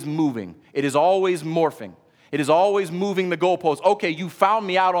always moving. It is always morphing. It is always moving the goalposts. Okay, you found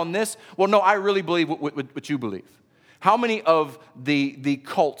me out on this. Well, no, I really believe what you believe. How many of the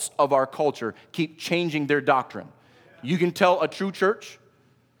cults of our culture keep changing their doctrine? You can tell a true church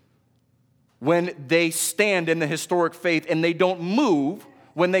when they stand in the historic faith and they don't move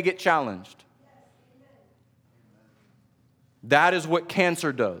when they get challenged. That is what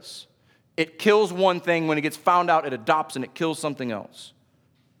cancer does. It kills one thing. When it gets found out, it adopts and it kills something else.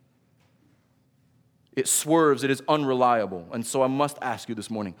 It swerves. It is unreliable. And so I must ask you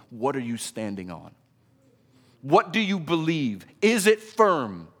this morning, what are you standing on? What do you believe? Is it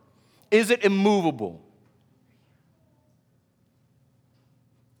firm? Is it immovable?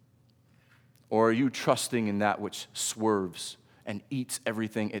 Or are you trusting in that which swerves and eats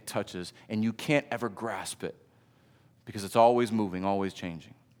everything it touches, and you can't ever grasp it because it's always moving, always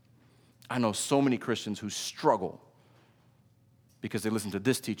changing? I know so many Christians who struggle because they listen to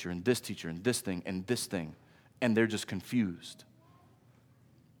this teacher and this teacher and this thing, and they're just confused.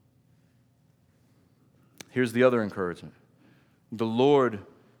 Here's the other encouragement. The Lord,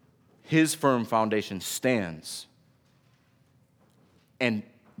 His firm foundation stands, and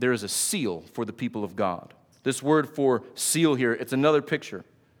there is a seal for the people of God. This word for seal here, it's another picture.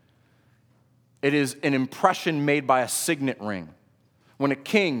 It is an impression made by a signet ring. When a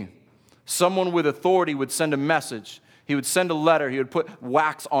king Someone with authority would send a message. He would send a letter. He would put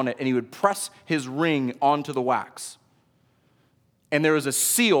wax on it, and he would press his ring onto the wax. And there was a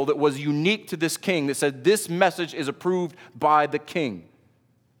seal that was unique to this king that said, this message is approved by the king.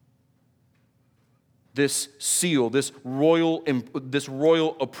 This seal, this royal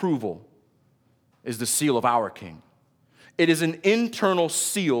approval is the seal of our king. It is an internal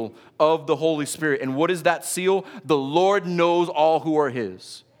seal of the Holy Spirit. And what is that seal? The Lord knows all who are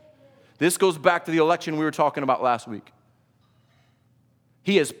his. This goes back to the election we were talking about last week.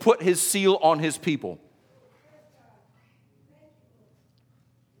 He has put his seal on his people.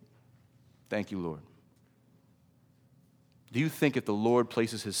 Thank you, Lord. Do you think if the Lord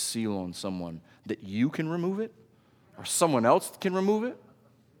places his seal on someone that you can remove it? Or someone else can remove it?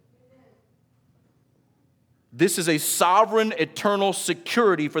 This is a sovereign, eternal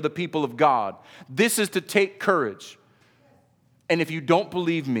security for the people of God. This is to take courage. And if you don't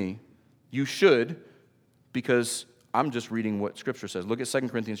believe me, you should, because I'm just reading what Scripture says. Look at 2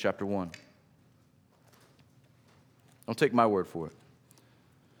 Corinthians chapter 1. Don't take my word for it.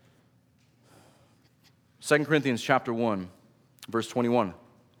 2 Corinthians chapter 1, verse 21.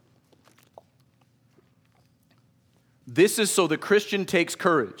 This is so the Christian takes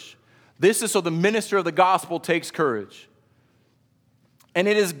courage. This is so the minister of the gospel takes courage. And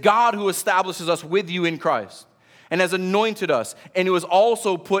it is God who establishes us with you in Christ and has anointed us, and who has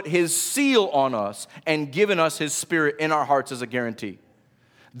also put his seal on us and given us his Spirit in our hearts as a guarantee.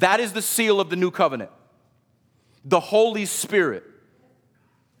 That is the seal of the new covenant. The Holy Spirit.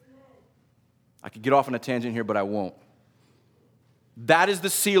 I could get off on a tangent here, but I won't. That is the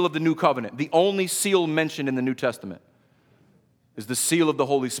seal of the new covenant. The only seal mentioned in the New Testament is the seal of the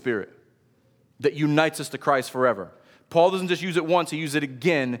Holy Spirit that unites us to Christ forever. Paul doesn't just use it once, he uses it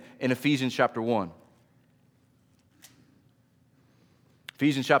again in Ephesians chapter 1.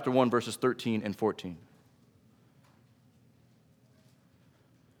 Ephesians chapter 1, verses 13 and 14.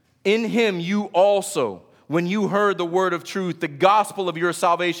 In him you also, when you heard the word of truth, the gospel of your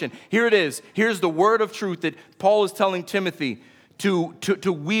salvation. Here it is. Here's the word of truth that Paul is telling Timothy to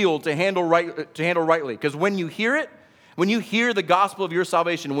wield, to handle rightly. Because when you hear it, when you hear the gospel of your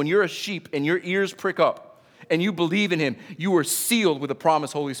salvation, when you're a sheep and your ears prick up and you believe in him, you are sealed with the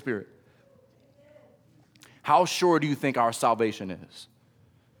promised Holy Spirit. How sure do you think our salvation is?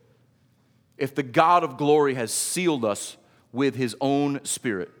 If the God of glory has sealed us with his own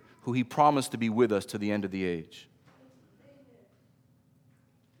Spirit, who he promised to be with us to the end of the age.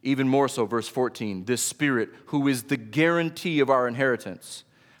 Even more so, verse 14, this Spirit who is the guarantee of our inheritance.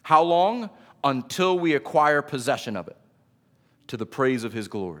 How long? Until we acquire possession of it, to the praise of his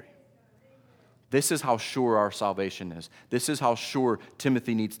glory. This is how sure our salvation is. This is how sure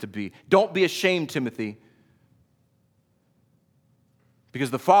Timothy needs to be. Don't be ashamed, Timothy, because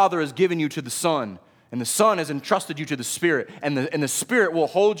the Father has given you to the Son, and the Son has entrusted you to the Spirit, and the Spirit will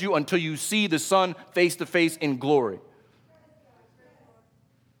hold you until you see the Son face to face in glory.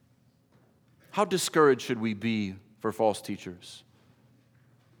 How discouraged should we be for false teachers?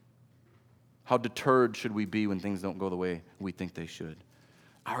 How deterred should we be when things don't go the way we think they should?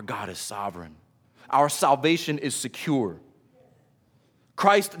 Our God is sovereign. Our salvation is secure.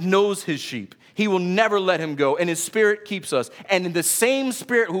 Christ knows his sheep. He will never let him go, and his Spirit keeps us. And in the same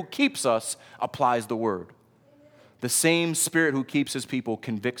Spirit who keeps us applies the word. The same Spirit who keeps his people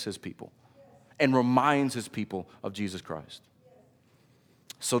convicts his people and reminds his people of Jesus Christ.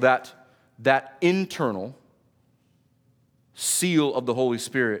 So that internal seal of the Holy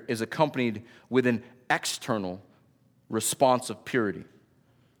Spirit is accompanied with an external response of purity.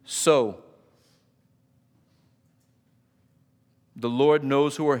 So, the Lord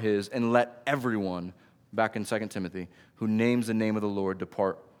knows who are his, and let everyone, back in 2 Timothy, who names the name of the Lord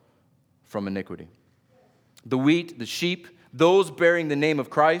depart from iniquity. The wheat, the sheep, those bearing the name of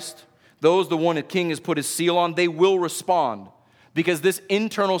Christ, those the one the king has put his seal on, they will respond. Because this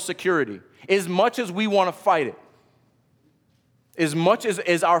internal security, as much as we want to fight it, as much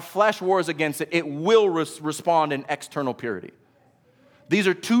as our flesh wars against it, it will respond in external purity. These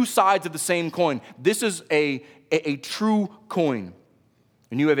are two sides of the same coin. This is a true coin.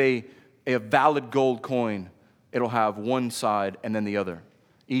 And you have a valid gold coin. It'll have one side and then the other.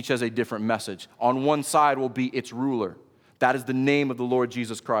 Each has a different message. On one side will be its ruler. That is the name of the Lord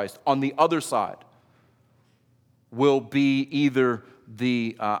Jesus Christ. On the other side will be either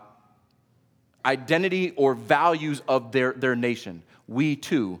the identity or values of their nation. We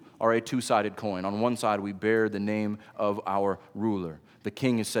too are a two-sided coin. On one side we bear the name of our ruler. The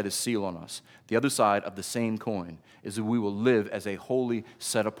king has set his seal on us. The other side of the same coin is that we will live as a holy,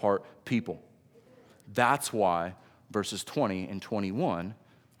 set-apart people. That's why verses 20 and 21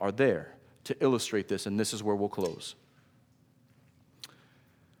 are there. to illustrate this, and this is where we'll close.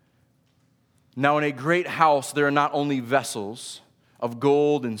 Now, in a great house, there are not only vessels of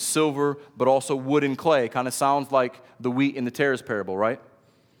gold and silver, but also wood and clay. Kind of sounds like the wheat in the tares parable, right?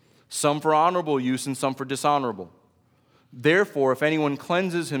 Some for honorable use and some for dishonorable. Therefore, if anyone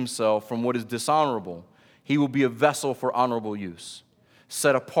cleanses himself from what is dishonorable, he will be a vessel for honorable use,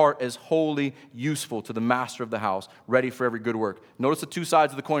 set apart as holy, useful to the master of the house, ready for every good work. Notice the two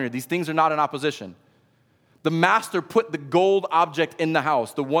sides of the coin here. These things are not in opposition. The master put the gold object in the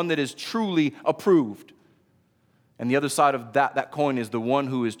house, the one that is truly approved. And the other side of that coin is the one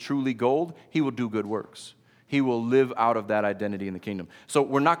who is truly gold. He will do good works. He will live out of that identity in the kingdom. So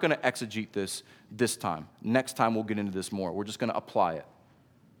we're not going to exegete this time. Next time we'll get into this more. We're just going to apply it.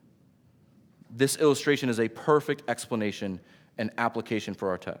 This illustration is a perfect explanation and application for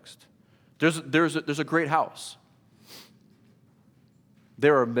our text. There's a great house.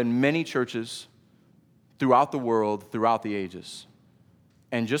 There have been many churches throughout the world, throughout the ages.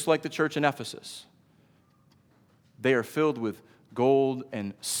 And just like the church in Ephesus, they are filled with gold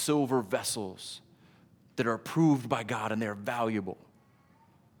and silver vessels that are approved by God and they're valuable.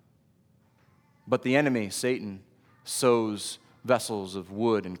 But the enemy, Satan, sows vessels of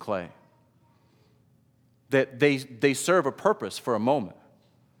wood and clay. That they serve a purpose for a moment.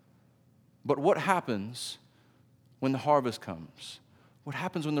 But what happens when the harvest comes? What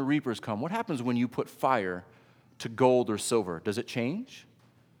happens when the reapers come? What happens when you put fire to gold or silver? Does it change?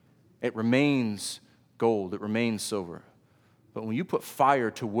 It remains gold, it remains silver. But when you put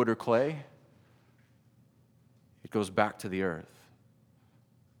fire to wood or clay, it goes back to the earth.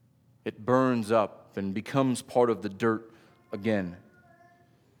 It burns up and becomes part of the dirt again.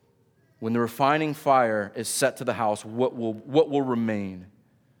 When the refining fire is set to the house, what will remain?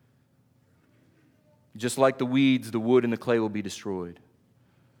 Just like the weeds, the wood and the clay will be destroyed.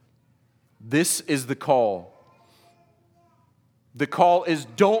 This is the call. The call is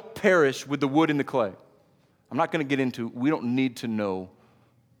don't perish with the wood and the clay. I'm not going to get into, we don't need to know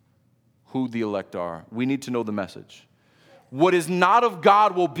who the elect are. We need to know the message. What is not of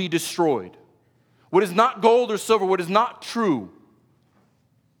God will be destroyed. What is not gold or silver, what is not true,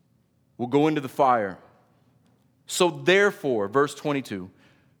 will go into the fire. So therefore, verse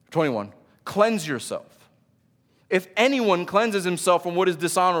 21, cleanse yourself. If anyone cleanses himself from what is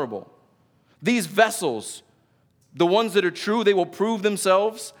dishonorable, these vessels, the ones that are true, they will prove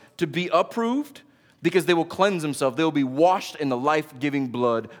themselves to be approved because they will cleanse themselves. They will be washed in the life-giving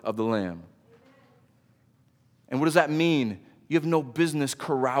blood of the Lamb. And what does that mean? You have no business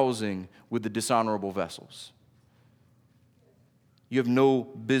carousing with the dishonorable vessels. You have no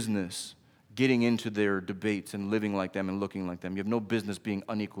business getting into their debates and living like them and looking like them. You have no business being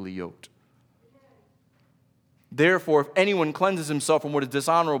unequally yoked. Therefore, if anyone cleanses himself from what is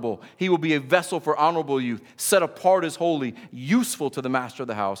dishonorable, he will be a vessel for honorable use, set apart as holy, useful to the master of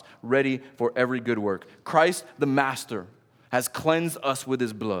the house, ready for every good work. Christ, the master, has cleansed us with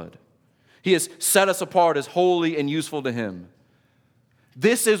his blood. He has set us apart as holy and useful to him.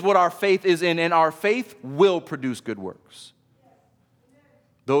 This is what our faith is in, and our faith will produce good works.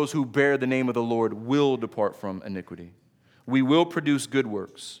 Those who bear the name of the Lord will depart from iniquity. We will produce good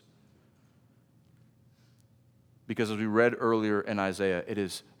works. Because as we read earlier in Isaiah, it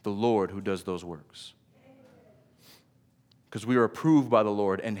is the Lord who does those works. Because we are approved by the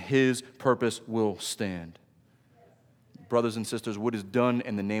Lord, and his purpose will stand. Brothers and sisters, what is done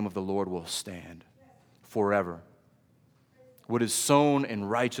in the name of the Lord will stand forever. What is sown in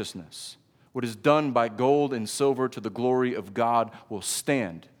righteousness, what is done by gold and silver to the glory of God will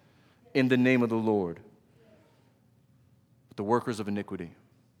stand in the name of the Lord. But the workers of iniquity,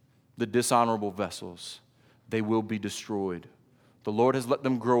 the dishonorable vessels, they will be destroyed. The Lord has let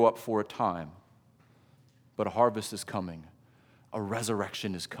them grow up for a time, but a harvest is coming. A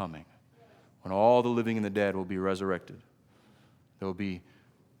resurrection is coming when all the living and the dead will be resurrected. There will be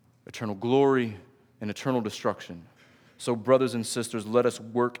eternal glory and eternal destruction. So, brothers and sisters, let us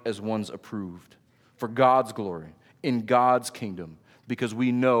work as ones approved for God's glory, in God's kingdom, because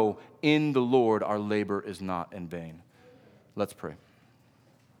we know in the Lord our labor is not in vain. Let's pray.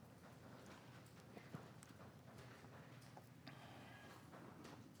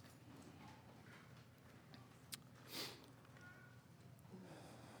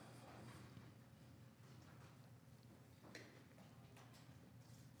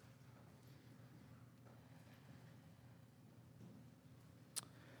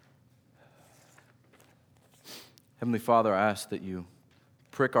 Heavenly Father, I ask that you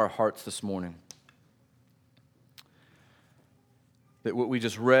prick our hearts this morning. That what we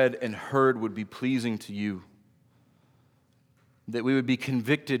just read and heard would be pleasing to you. That we would be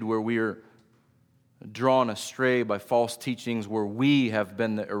convicted where we are drawn astray by false teachings where we have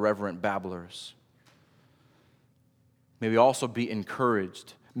been the irreverent babblers. May we also be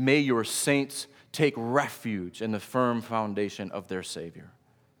encouraged. May your saints take refuge in the firm foundation of their Savior.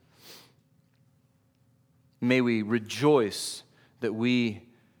 May we rejoice that we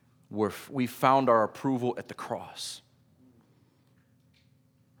found our approval at the cross.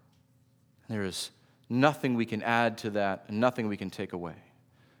 There is nothing we can add to that and nothing we can take away.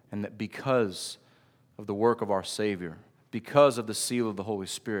 And that because of the work of our Savior, because of the seal of the Holy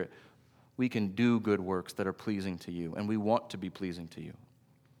Spirit, we can do good works that are pleasing to you. And we want to be pleasing to you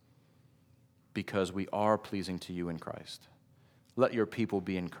because we are pleasing to you in Christ. Let your people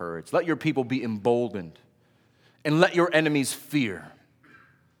be encouraged. Let your people be emboldened. And let your enemies fear.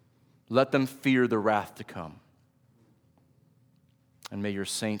 Let them fear the wrath to come. And may your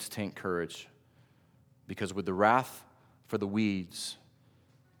saints take courage, because with the wrath for the weeds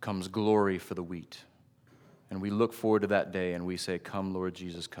comes glory for the wheat. And we look forward to that day and we say, "Come, Lord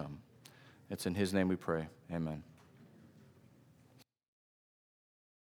Jesus, come." It's in His name we pray. Amen.